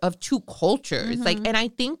mesh of two cultures. Like, and I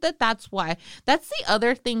think that's why, that's the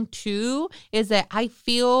other thing too, is that I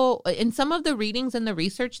feel in some of the readings and the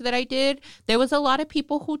research that I did, there was a lot of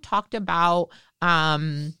people who talked about, La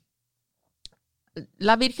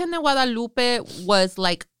Virgen de Guadalupe was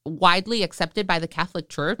like widely accepted by the Catholic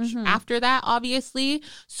Church after that, obviously.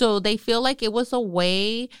 So they feel like it was a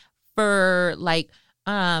way for like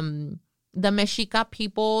the Mexica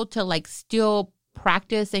people to like still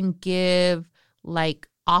practice and give like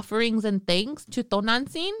offerings and thanks to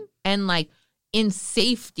Tonantzin and like in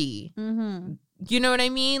safety. You know what I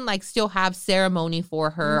mean? Like still have ceremony for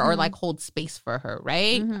her or like hold space for her,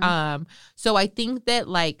 right? So I think that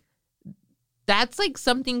like that's like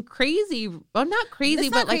something crazy. Well, not crazy,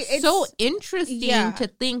 but like so interesting to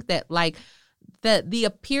think that like the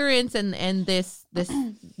appearance and this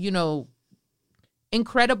you know,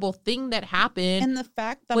 incredible thing that happened and the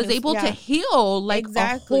fact that was able to heal like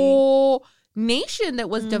a whole nation that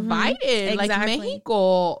was divided, like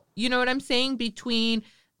Mexico. You know what I'm saying? Between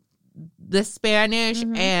the Spanish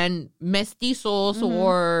and mestizos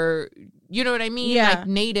or, you know what I mean? Like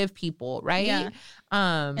native people, right? Yeah.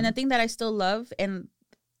 And the thing that I still love, and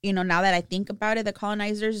you know, now that I think about it, the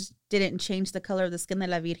colonizers didn't change the color of the skin de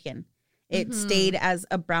la Virgen. It stayed as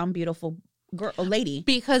a brown, beautiful girl, a lady,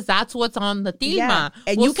 because that's what's on the tilma. Yeah.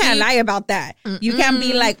 And you can't lie about that. You can't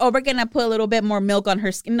be like, oh, we're gonna put a little bit more milk on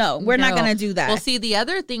her skin. No, we're not gonna do that. Well, see, the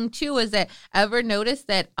other thing too is that ever notice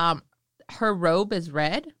that her robe is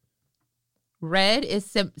red. Red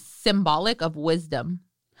is symbolic of wisdom.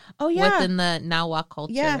 Oh yeah, within the Nahua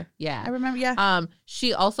culture. Yeah, I remember. Yeah.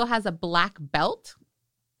 She also has a black belt.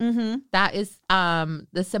 That is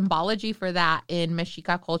the symbology for that in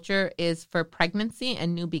Mexica culture is for pregnancy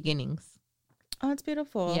and new beginnings. Oh, it's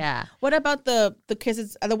beautiful. Yeah. What about because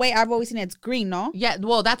it's the way I've always seen it, it's green, no? Yeah.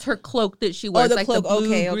 Well, that's her cloak that she wears. Oh, like cloak. The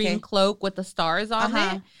blue green cloak with the stars on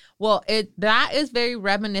it. Well, that is very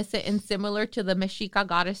reminiscent and similar to the Mexica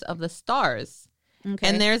goddess of the stars. Okay.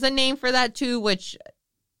 And there's a name for that too, which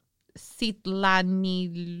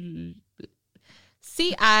Citlanilcue.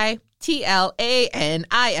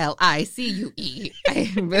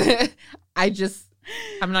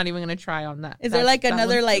 I'm not even gonna try on that. Is there like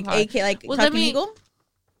another like AK like eagle?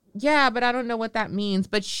 Yeah, but I don't know what that means.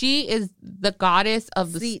 But she is the goddess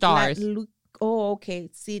of the stars. Okay.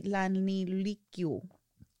 Citlanilcue.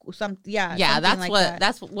 Yeah,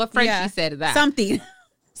 that's what Frenchie said. That something.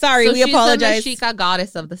 Sorry, we apologize. She's the Mexica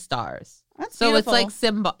goddess of the stars. That's so beautiful. It's like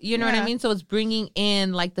symbol. You know what I mean? So it's bringing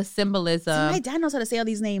in like the symbolism. See, my dad knows how to say all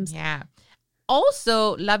these names. Yeah.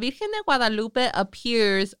 Also, La Virgen de Guadalupe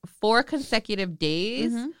appears 4 consecutive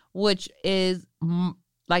days, which is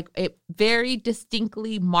like it very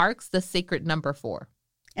distinctly marks the sacred number 4.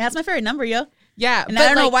 And that's my favorite number, yo. Yeah, and I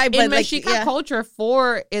don't know why, but in Mexica culture,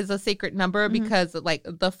 4 is a sacred number because like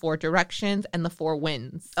the 4 directions and the 4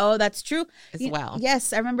 winds. Oh, that's true as well.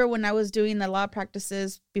 Yes, I remember when I was doing the law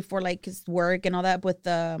practices before like his work and all that with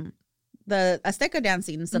the the Azteca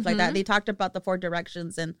dancing and stuff like that. They talked about the 4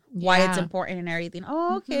 directions and why it's important and everything.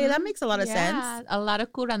 Oh, okay. That makes a lot of sense. A lot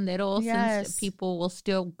of curanderos, since people will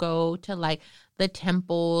still go to like the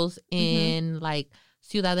temples in like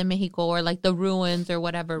Ciudad de Mexico or like the ruins or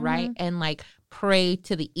whatever, right? And like pray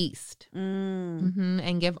to the east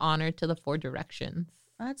and give honor to the 4 directions.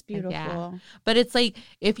 That's beautiful. Yeah. But it's like,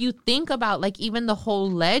 if you think about like even the whole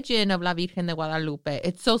legend of La Virgen de Guadalupe,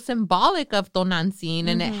 it's so symbolic of Tonantzin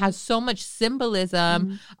and it has so much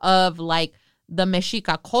symbolism of like the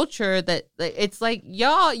Mexica culture that it's like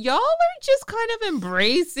y'all are just kind of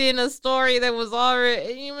embracing a story that was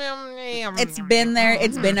already. It's been there.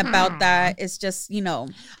 It's been about that. It's just,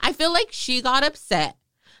 I feel like she got upset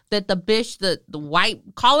that the white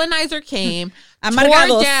colonizer came,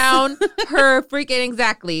 tore down her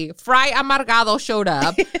freaking Fray Amargado showed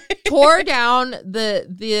up, tore down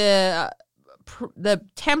the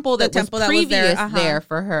temple that was previous there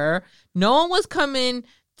for her. No one was coming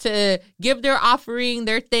to give their offering,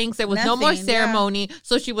 their thanks. There was no more ceremony. Yeah.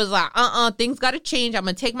 So she was like, things got to change. I'm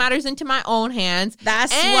going to take matters into my own hands.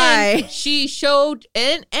 That's why she showed,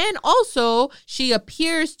 and also she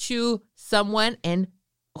appears to someone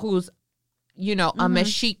who's, a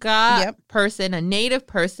Mexica person, a native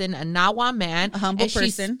person, a Nahua man. A humble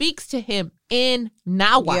person. She speaks to him in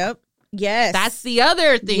Nahua. Yep. Yes. That's the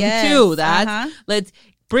other thing, too. Let's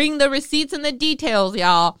bring the receipts and the details,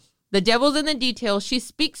 y'all. The devil's in the details. She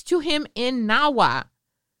speaks to him in Nahua.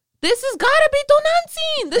 This has got to be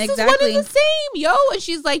Tonantzin. This is one and the same, yo. And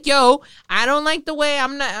she's like, yo, I don't like the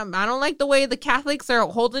way the Catholics are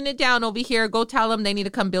holding it down over here. Go tell them they need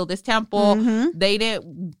to come build this temple. They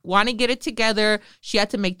didn't want to get it together. She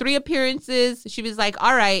had to make 3 appearances. She was like,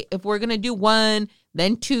 all right, if we're going to do 1,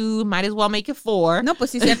 then 2, might as well make it 4. No,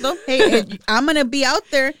 pues sí, cierto. Hey, I'm going to be out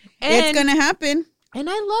there. It's going to happen. And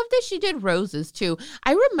I love that she did roses, too.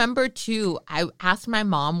 I remember, too, I asked my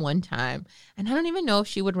mom one time, and I don't even know if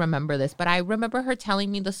she would remember this, but I remember her telling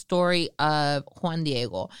me the story of Juan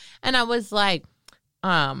Diego. And I was like,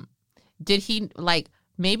 did he, like,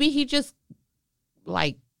 maybe he just,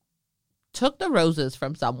 like, took the roses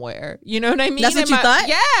from somewhere. You know what I mean? That's what you thought?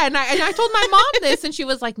 Yeah. And I told my mom this, and she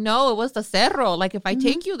was like, no, it was the cerro. Like, if I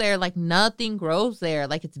take you there, like, nothing grows there.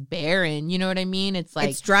 Like, it's barren. You know what I mean? It's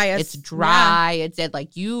like, it's dry. It's dry. Yeah. It's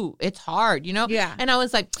like it's hard, Yeah. And I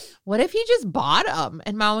was like, what if he just bought them?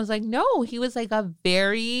 And mom was like, no, he was like a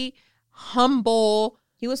very humble.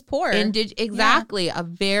 He was poor. Exactly. Yeah.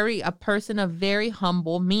 A person of very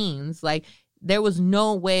humble means. Like, there was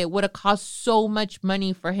no way it would have cost so much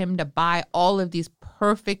money for him to buy all of these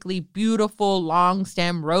perfectly beautiful long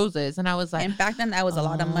stem roses. And I was like, and back then that was a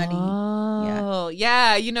lot of money. Oh,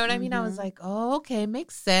 yeah. You know what I mean? I was like, oh, okay,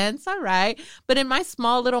 makes sense. All right. But in my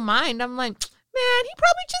small little mind, I'm like, man, he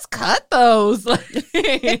probably just cut those.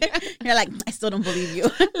 You're like, I still don't believe you.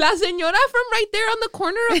 La señora from right there on the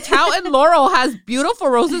corner of Tao and Laurel has beautiful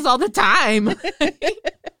roses all the time.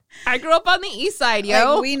 I grew up on the east side,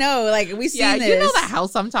 yo. Like, we know, like, we've seen this. You know the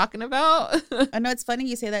house I'm talking about. I know it's funny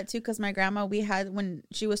you say that, too, because my grandma, we had, when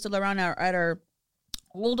she was still around at our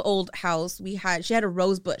old house, she had a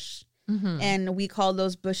rose bush. And we called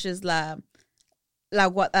those bushes La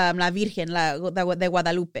Virgen, de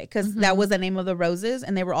Guadalupe, because that was the name of the roses,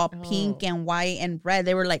 and they were all pink and white and red.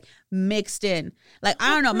 They were like mixed in. Like,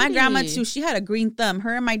 I don't know, my grandma too, she had a green thumb.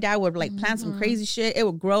 Her and my dad would like plant some crazy shit. It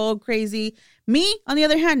would grow crazy. Me, on the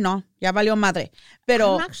other hand, no, ya valió madre.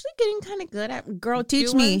 Pero I'm actually getting kind of good at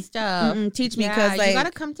teach me stuff. Teach me, because like, you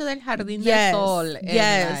gotta come to the Jardín del Sol.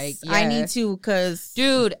 Yes, I need to, because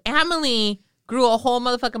dude, Emily grew a whole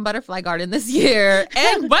motherfucking butterfly garden this year,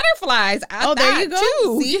 and butterflies. There you go.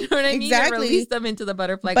 Too. See? You know what I mean? Exactly. Release them into the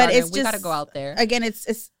butterfly garden. We gotta go out there again.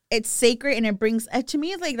 It's sacred, and it brings to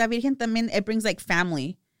me, it's like La Virgen también. It brings like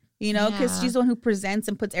family. Because she's the one who presents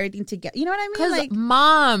and puts everything together. You know what I mean? Because like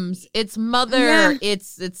moms, it's mother,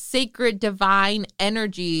 it's sacred, divine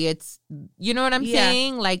energy. It's, you know what I'm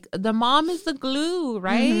saying? Like, the mom is the glue,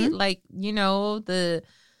 right? Like,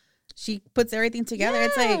 she puts everything together.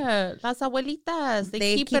 It's like las abuelitas.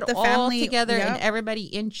 They keep it all family together and everybody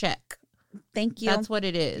in check. Thank you. That's what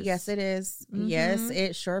it is. Yes, it is. Yes,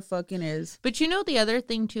 it sure fucking is. But the other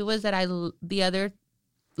thing too is that the other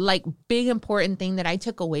like big important thing that I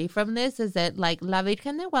took away from this is that like La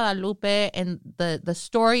Virgen de Guadalupe and the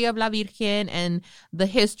story of La Virgen and the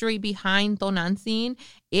history behind Tonantzin,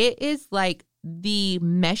 it is like the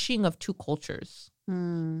meshing of 2 cultures.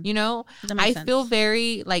 I feel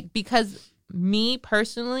very like, because me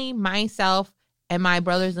personally, myself and my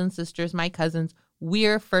brothers and sisters, my cousins,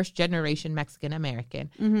 we're first generation Mexican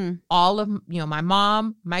American. All of my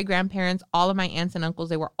mom, my grandparents, all of my aunts and uncles,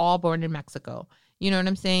 they were all born in Mexico. You know what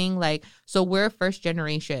I'm saying? Like, so we're first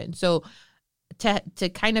generation. So to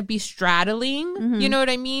kind of be straddling, you know what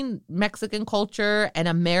I mean, Mexican culture and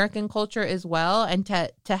American culture as well, and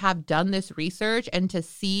to have done this research and to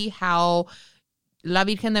see how La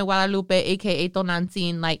Virgen de Guadalupe, aka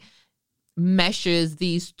Tonantzin, like meshes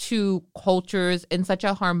these two cultures in such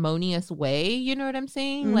a harmonious way, you know what I'm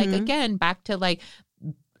saying? Like, again, back to like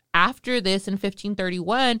after this in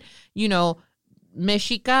 1531, you know,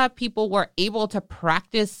 Mexica people were able to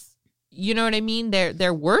practice, you know what I mean,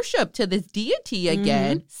 their worship to this deity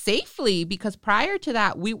again safely, because prior to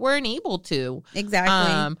that we weren't able to.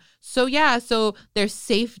 Exactly. So yeah, so there's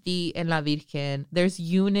safety in La Virgen, there's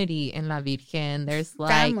unity in La Virgen, there's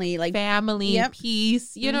like family,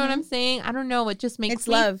 peace, you know what I'm saying? I don't know, it just makes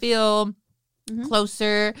me feel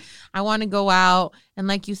closer. I want to go out and,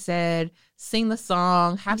 like you said, sing the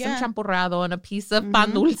song, have some champurrado and a piece of pan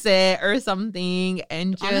dulce or something,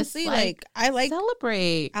 and just honestly, like I like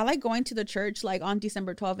celebrate. I like going to the church like on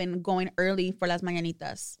December 12th and going early for las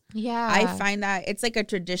mañanitas. Yeah, I find that it's like a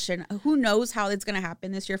tradition. Who knows how it's gonna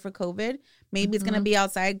happen this year for COVID? Maybe it's gonna be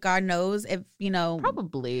outside. God knows if, you know.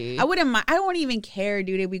 Probably. I wouldn't mind. I don't even care,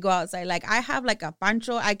 dude, if we go outside. Like, I have like a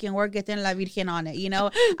pancho I can wear que tiene la Virgen on it, you know.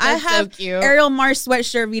 I have so cute Ariel Mars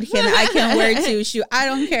sweatshirt Virgen I can wear too. Shoot, I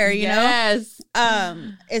don't care, you know.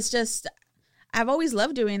 It's just, I've always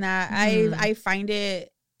loved doing that. I find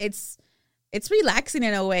it's relaxing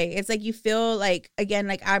in a way. It's like you feel like, again,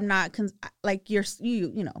 like I'm not like you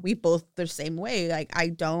know, we both the same way. Like, I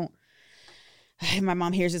don't, my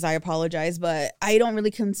mom hears this, I apologize, but I don't really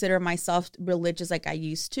consider myself religious like I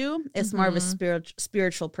used to. It's more of a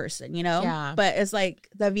spiritual person, you know? Yeah. But it's like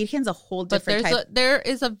the Virgen's a whole different type. There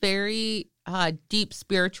is a very deep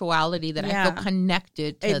spirituality that I feel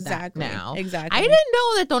connected to that now. Exactly. I didn't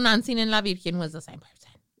know that Tonantzin and La Virgen was the same person.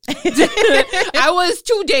 I was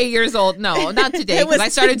 2 years old. No, not today. Because I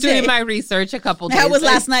started doing my research a couple days. I was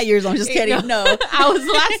last night years old. I'm just kidding. No. I was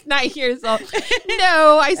last night years old.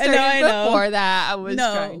 No, I started before that. I was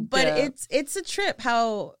but it's a trip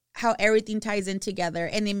how everything ties in together,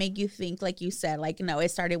 and they make you think, like you said, like, no, it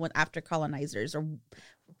started when after colonizers are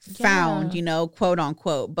found, you know, quote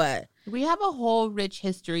unquote, but we have a whole rich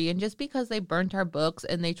history, and just because they burnt our books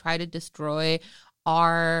and they try to destroy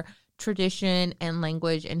our tradition and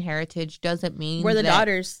language and heritage doesn't mean we're the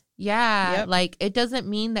daughters. Yeah. Like, it doesn't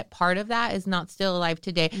mean that part of that is not still alive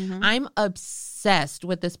today. I'm obsessed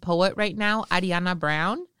with this poet right now, Ariana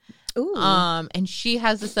Brown. Ooh. And she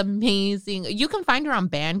has this amazing, you can find her on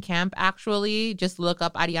Bandcamp, actually. Just look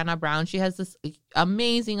up Ariana Brown. She has this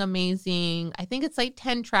amazing, I think it's like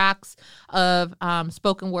 10 tracks of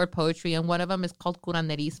spoken word poetry, and one of them is called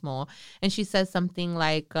Curanderismo. And she says something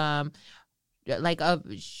like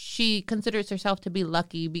she considers herself to be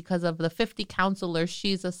lucky because of the 50 counselors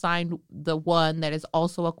she's assigned the one that is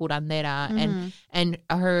also a curandera, and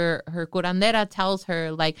her curandera tells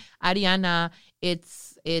her, like, Ariana,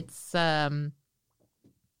 it's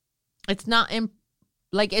not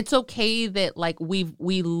like, it's okay that, like, we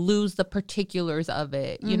lose the particulars of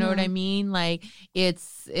it. You know what I mean? Like,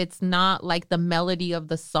 it's not like the melody of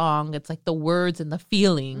the song. It's like the words and the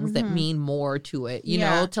feelings that mean more to it, you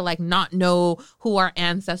know, to, like, not know who our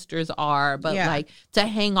ancestors are, but like to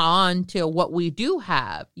hang on to what we do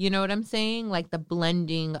have. You know what I'm saying? Like the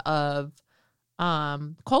blending of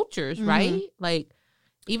cultures, right? Like,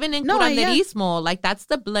 even in curanderismo, like, that's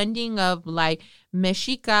the blending of, like,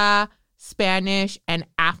 Mexica, Spanish, and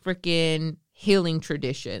African healing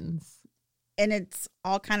traditions. And it's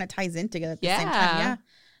all kind of ties in together at the same time. Yeah.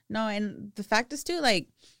 No, and the fact is, too, like,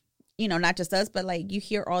 you know, not just us, but, like, you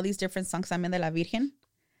hear all these different songs también de la Virgen.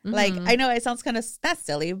 Like, I know it sounds kind of, that's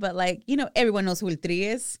silly, but, like, you know, everyone knows who El Tri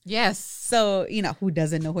is. Yes. So, you know, who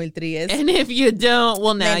doesn't know who El Tri is? And if you don't,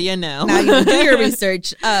 well, now you know. Now you do your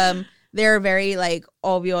research. They're very, like,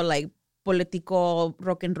 obvio, like, politico,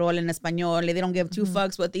 rock and roll in español. They don't give two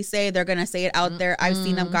fucks what they say. They're gonna say it out there. I've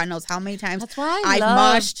seen them God knows how many times. That's why I've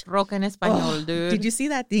moshed rock en español, dude. Did you see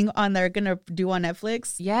that thing on they're gonna do on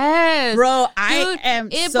Netflix? Yes, bro.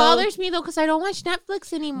 It bothers me though because I don't watch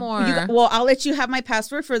Netflix anymore. Well, I'll let you have my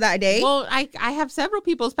password for that day. Well, I have several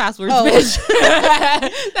people's passwords,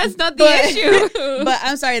 bitch. That's not the issue. But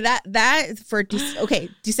I'm sorry, that for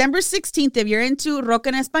December 16th, if you're into rock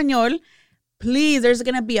en español, please, there's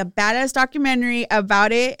going to be a badass documentary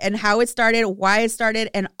about it and how it started, why it started,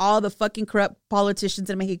 and all the fucking corrupt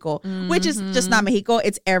politicians in Mexico, which is just not Mexico.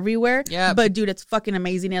 It's everywhere. Yeah. But, dude, it's fucking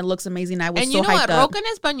amazing. It looks amazing. I was and so hyped up. And you know what? Rock en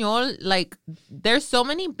español, like, there's so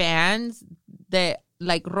many bands that,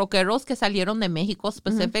 like, rockeros que salieron de Mexico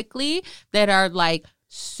specifically that are, like,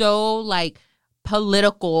 so, like,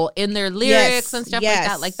 political in their lyrics and stuff like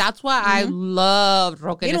that. Like, that's why I love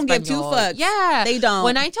rock en español. They don't give two fucks. Yeah. They don't.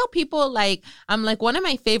 When I tell people, like, I'm like, one of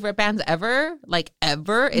my favorite bands ever,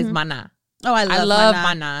 is Maná. Oh, I love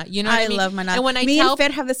Maná. You know what I mean? I love Maná. And when Me and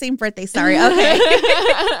Fed have the same birthday. Sorry. Okay.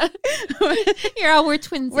 We're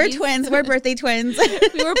twins. We're twins. We're birthday twins.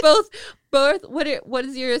 We were both. What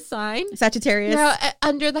is your sign? Sagittarius. Yeah,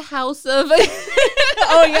 under the house of.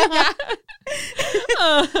 Oh yeah.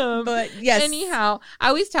 But yes. Anyhow, I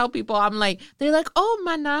always tell people, I'm like, they're like, oh,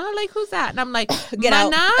 Maná, like, who's that? And I'm like, get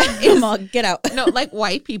Maná out. is get out. No, like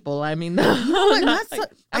white people. I mean, I'm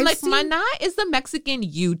like, Maná is the Mexican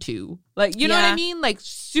U2. Like, you know what I mean? Like,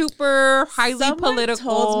 super highly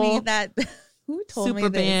political. Told me that. Who told super me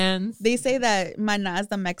this? Bands. They say that Maná is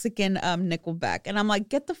the Mexican Nickelback. And I'm like,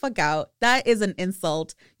 get the fuck out. That is an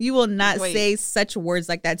insult. You will not say such words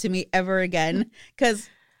like that to me ever again. Because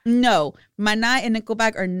no, Maná and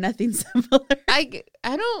Nickelback are nothing similar. I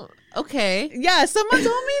don't. Okay. Yeah, someone told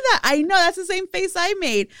me that. I know, that's the same face I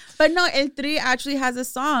made. But no, El Tri actually has a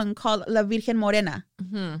song called La Virgen Morena.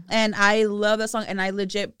 Mm-hmm. And I love that song. And I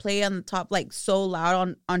legit play on the top like so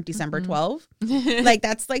loud on December 12th. Like,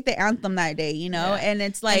 that's like the anthem that day, you know? Yeah. And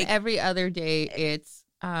it's like. And every other day it's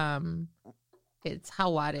Jaguares.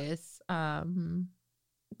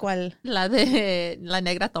 ¿Cuál? La de La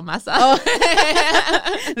Negra Tomasa. Oh.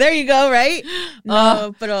 There you go, right?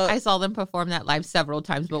 No, but I saw them perform that live several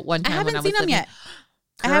times, but one time I haven't when seen them yet.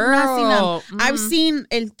 Girl. I have not seen them. I've seen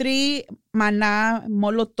El Tri, Maná,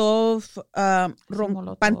 Molotov,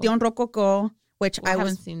 Panteón Rococó, which I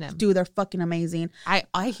haven't seen them. Dude, they're fucking amazing.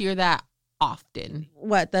 I hear that often.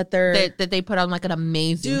 What? That they put on like an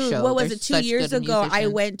amazing show. Dude, what was it? 2 years ago, I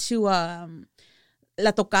went to La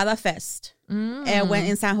Tocada Fest. And went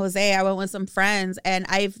in San Jose. I went with some friends, and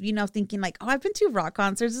I've, thinking like, oh, I've been to rock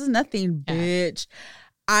concerts. This is nothing, bitch.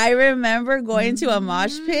 I remember going to a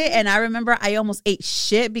mosh pit, and I remember I almost ate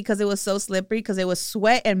shit because it was so slippery because it was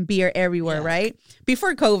sweat and beer everywhere, right?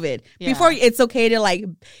 Before COVID. Before it's okay to like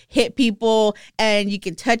hit people and you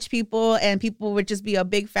can touch people and people would just be a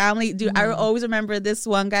big family. Dude, I always remember this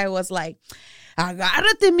one guy was like,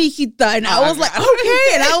 agárrate, mijita. And I was like, okay.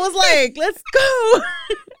 And I was like, let's go.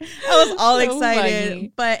 I was all excited.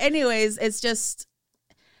 Funny. But anyways, it's just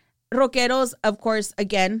rockeros, of course,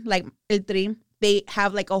 again, like El Tri, they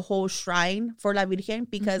have like a whole shrine for La Virgen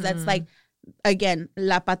because that's like, again,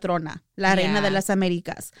 la patrona, la reina de las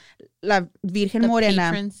Américas, la Virgen Morena. The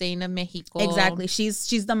patron saint of Mexico. Exactly.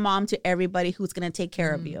 She's the mom to everybody who's going to take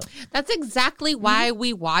care of you. That's exactly why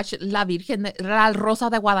we watch La Virgen, La Rosa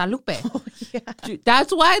de Guadalupe. Oh, yeah.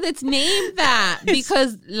 That's why it's named that.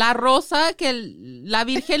 Because La Rosa que La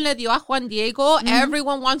Virgen le dio a Juan Diego,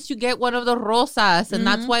 everyone wants to get one of the rosas. And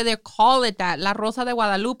that's why they call it that, La Rosa de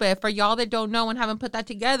Guadalupe. For y'all that don't know and haven't put that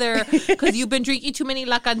together, because you've been drinking too many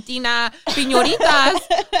La Cantina Piñoritas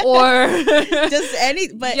or just any,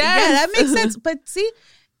 but yeah, that makes sense. But see,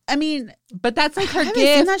 I mean, but that's like her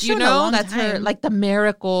gift, that's her, like the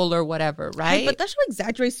miracle or whatever, right? But that show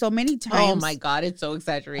exaggerates so many times. Oh my God, it's so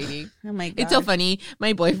exaggerating. Oh my God. It's so funny.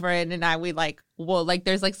 My boyfriend and I,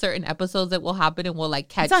 there's like certain episodes that will happen and we'll like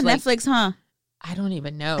catch. It's on Netflix, huh? I don't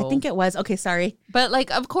even know. I think it was. Okay, sorry. But like,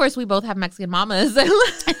 of course, we both have Mexican mamas.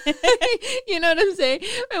 You know what I'm saying?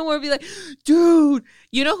 And we'll be like, dude,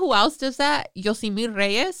 you know who else does that? Yosemir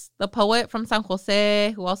Reyes, the poet from San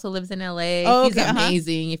Jose, who also lives in LA. Oh, he's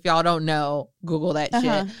amazing. If y'all don't know, Google that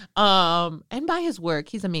shit. And buy his work.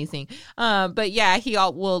 He's amazing. But yeah, he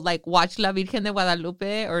will like watch La Virgen de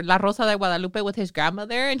Guadalupe or La Rosa de Guadalupe with his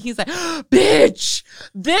grandmother. And he's like, bitch,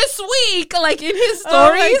 this week, like in his stories.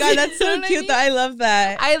 Oh my God, that's so cute. I love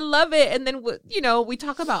that. I love it. And then, we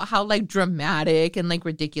talk about how like dramatic and like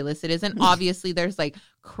ridiculous it is. And obviously there's like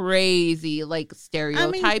crazy like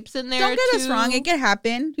stereotypes in there. Don't get us wrong. It can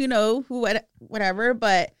happen, whatever.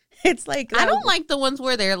 But it's like, I don't like the ones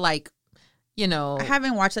where they're like, I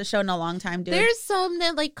haven't watched that show in a long time, dude. There's some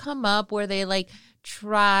that like come up where they like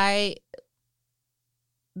try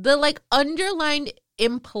the like underlined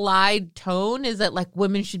implied tone is that like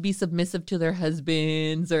women should be submissive to their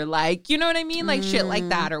husbands or like, you know what I mean? Like shit like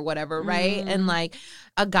that or whatever, right? And like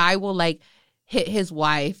a guy will like hit his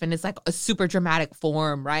wife and it's like a super dramatic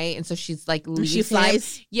form, right? And so she's like, she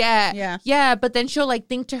flies. Yeah. But then she'll like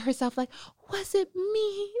think to herself like, was it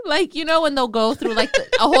me? Like, and they'll go through like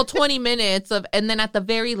a whole 20 minutes and then at the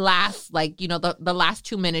very last, like, the last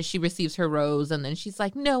 2 minutes she receives her rose and then she's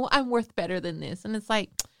like, no, I'm worth better than this. And it's like,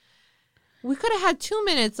 we could have had 2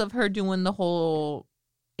 minutes of her doing the whole,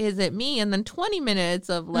 is it me? And then 20 minutes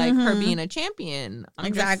of like her being a champion.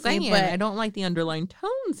 I'm just saying, but I don't like the underlying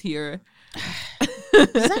tones here.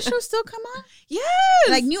 Does that show still come on? Yes.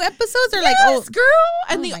 Like new episodes are like, girl.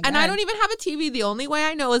 And and I don't even have a TV. The only way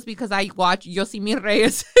I know is because I watch Yosemir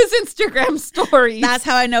Reyes' Instagram stories. That's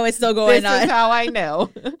how I know it's still going on. This is how I know.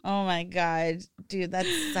 Oh my God. Dude,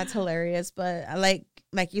 that's hilarious. But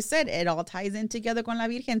like you said, it all ties in together con la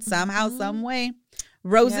Virgen somehow, some way.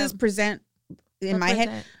 Roses present in my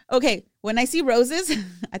head. Okay, when I see roses,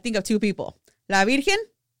 I think of two people. La Virgen,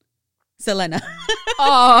 Selena.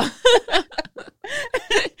 Oh.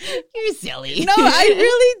 You're silly. No, I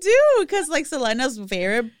really do. Because like Selena's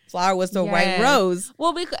favorite flower was the white rose.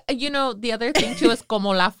 Well, because, the other thing too is como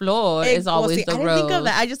la flor is always the rose. I didn't think of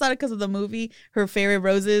that. I just thought it because of the movie, her favorite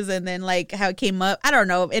roses, and then like how it came up. I don't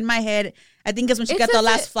know. In my head, I think it's when she got the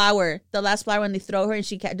last flower. The last flower when they throw her and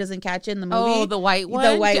she doesn't catch it in the movie. Oh, the white one?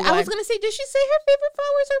 The white one. I was going to say, did she say her favorite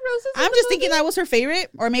flowers are roses? I'm just thinking that was her favorite.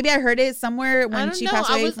 Or maybe I heard it somewhere when she passed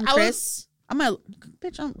away from Chris.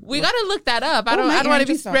 We gotta look that up. I don't want to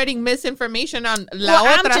be spreading misinformation on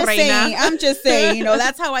La Otra Reina. I'm just saying,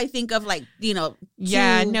 that's how I think of like,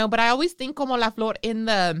 Yeah, no, but I always think como la flor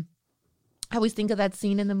I always think of that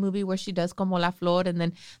scene in the movie where she does como la flor, and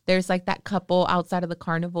then there's like that couple outside of the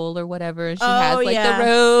carnival or whatever, and she has like the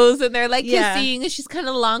rose, and they're like kissing, and she's kind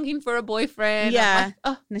of longing for a boyfriend. Yeah, like, oh,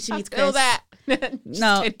 and then she I meets feel Chris. that.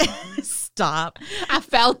 No, stop. I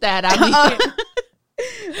felt that. I mean.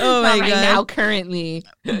 Oh my God. Right now, currently.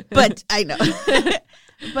 But I know.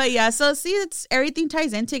 But yeah, so see, everything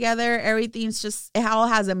ties in together. Everything's just, it all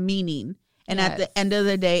has a meaning. And at the end of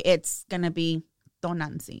the day, it's going to be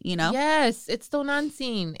Tonantzin, Yes, it's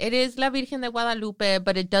Tonantzin. It is La Virgen de Guadalupe,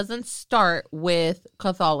 but it doesn't start with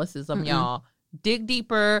Catholicism, y'all. Dig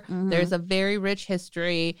deeper. There's a very rich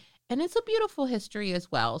history. And it's a beautiful history as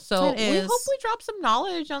well. So we hope we drop some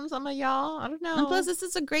knowledge on some of y'all. I don't know. And plus, this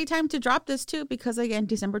is a great time to drop this too, because again,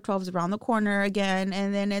 December 12th is around the corner again.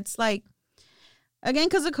 And then it's like, again,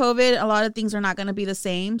 because of COVID, a lot of things are not going to be the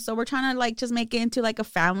same. So we're trying to like just make it into like a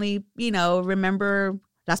family, remember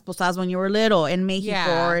Las Posadas when you were little in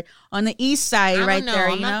Mexico or on the east side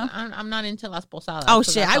I'm not into Las Posadas. Oh,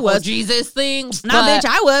 shit, I was. Jesus thing. No, bitch,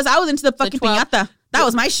 I was into the fucking piñata. That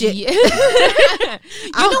was my shit. Yeah. You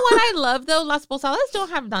know what I love though? Las Posadas don't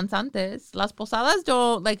have danzantes. Las Posadas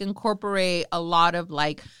don't like incorporate a lot of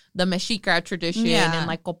like the Mexica tradition and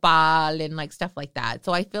like copal and like stuff like that.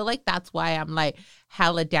 So I feel like that's why I'm like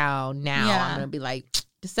hella down now. Yeah. I'm gonna be like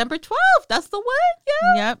December 12th. That's the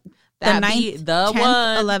one. Yeah. Yep. The 9th, the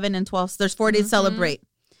 10th, 11th, and 12th. There's 4 days to celebrate.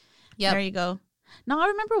 Yeah. There you go. Now I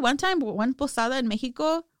remember one time, one posada in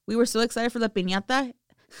Mexico. We were so excited for the piñata.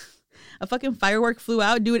 A fucking firework flew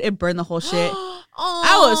out, dude. It burned the whole shit.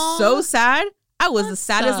 I was so sad. I was the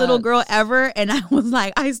saddest little girl ever, and I was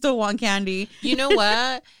like, I still want candy. You know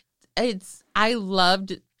what? I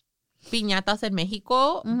loved piñatas in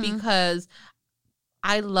Mexico because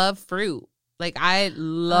I love fruit. Like, I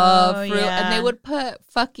love fruit. Yeah. And they would put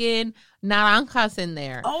fucking naranjas in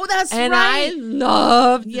there. Oh, that's and right. And I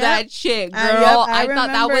loved that shit, girl. I thought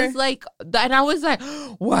that was like, and I was like,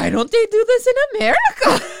 why don't they do this in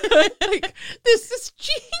America? Like, this is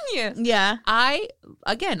genius. Yeah. I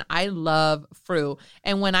love fruit.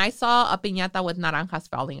 And when I saw a piñata with naranjas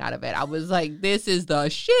falling out of it, I was like, this is the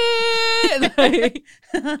shit.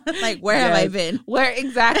 Like, where have I been? Where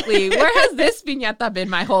exactly? Where has this piñata been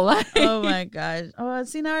my whole life? Oh my gosh. Oh,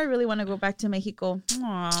 see, now I really want to go back to Mexico.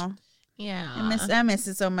 Aw. Yeah. I miss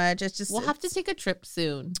it so much. It's just we'll have to take a trip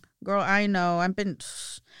soon. Girl, I know.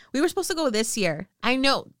 We were supposed to go this year. I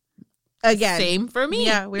know. Again. Same for me.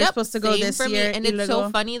 Yeah, we were supposed to go this year. And it's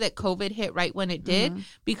so funny that COVID hit right when it did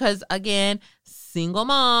because, again, single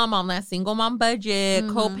mom on that single mom budget,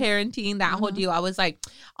 co-parenting, that whole deal. I was like,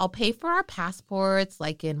 I'll pay for our passports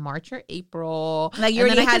like in March or April. Like you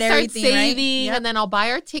already had everything, saving, right? And then I'll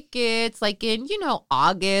buy our tickets like in,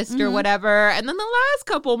 August or whatever. And then the last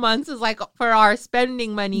couple months is like for our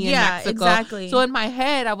spending money in Mexico. Exactly. So in my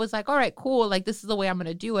head, I was like, all right, cool. Like this is the way I'm going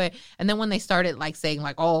to do it. And then when they started like saying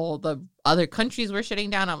like, oh, the other countries were shutting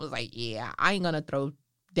down, I was like, yeah, I ain't going to throw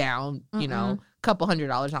down, couple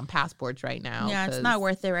 $100 on passports right now. Yeah, it's not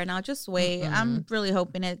worth it right now. Just wait. I'm really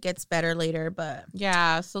hoping it gets better later, but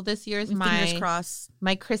yeah. So this year's fingers crossed.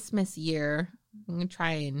 My Christmas year. I'm gonna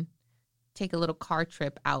try and take a little car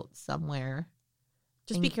trip out somewhere.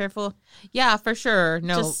 Just be careful. Yeah, for sure.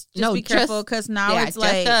 No, just be careful because now it's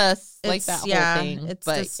like us, like that whole thing. It's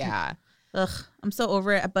but just, yeah. Ugh, I'm so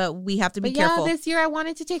over it, but we have to be careful. Yeah, this year I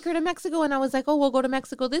wanted to take her to Mexico, and I was like, oh, we'll go to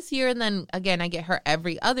Mexico this year. And then, again, I get her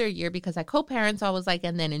every other year because I co-parent, so I was like,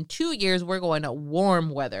 and then in 2 years, we're going to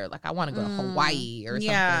warm weather. Like, I want to go to Hawaii or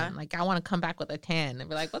something. Like, I want to come back with a tan and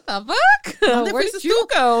be like, what the fuck? Where did you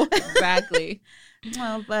go? Exactly.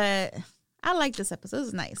 Well, but I like this episode. It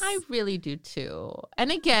was nice. I really do too.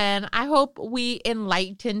 And again, I hope we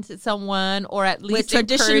enlightened someone or at least with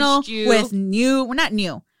traditional, encouraged you. with new, well, not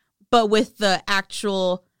new, but with the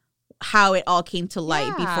actual how it all came to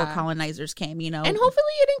light before colonizers came, you know. And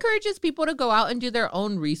hopefully it encourages people to go out and do their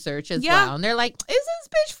own research as well. And they're like, is this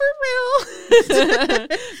bitch for real?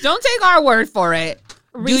 Don't take our word for it.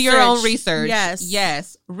 Research. Do your own research.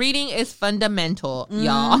 Yes. Reading is fundamental,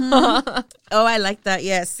 y'all. Oh, I like that.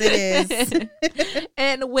 Yes, it is.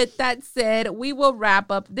 And with that said, we will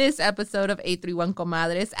wrap up this episode of 831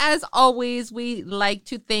 Comadres. As always, we like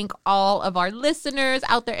to thank all of our listeners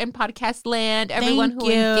out there in podcast land, everyone who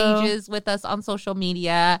engages with us on social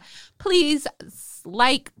media. Please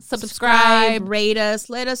like, subscribe, rate us,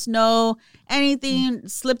 let us know anything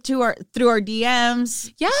slip through our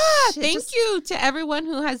DMs. Thank you to everyone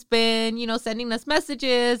who has been, you know, sending us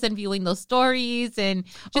messages and viewing those stories and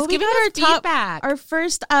just giving us feedback. Our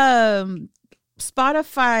first Spotify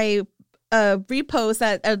repost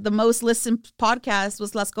that the most listened podcast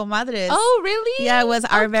was Las Comadres. Oh, really? Yeah, it was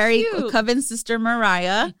our very coven sister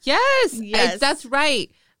Mariah. Yes, that's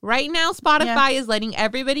right. Right now, Spotify is letting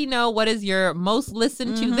everybody know what is your most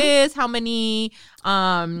listened to this, how many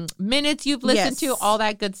minutes you've listened to, all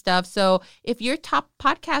that good stuff. So if your top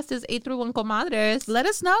podcast is 831 Comadres, let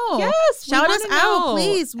us know. Yes, shout us out,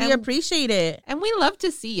 please. We appreciate it. And we love to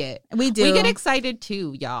see it. We do. We get excited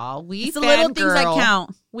too, y'all. It's the little things that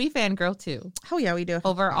count. We fangirl too. Oh, yeah, we do.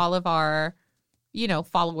 Over all of our, you know,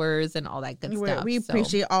 followers and all that good stuff. We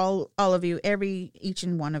appreciate all of you, each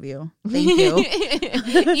and one of you. Thank you.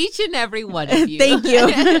 Each and every one of you. Thank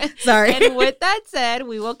you. Sorry. And with that said,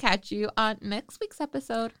 we will catch you on next week's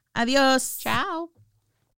episode. Adios. Ciao.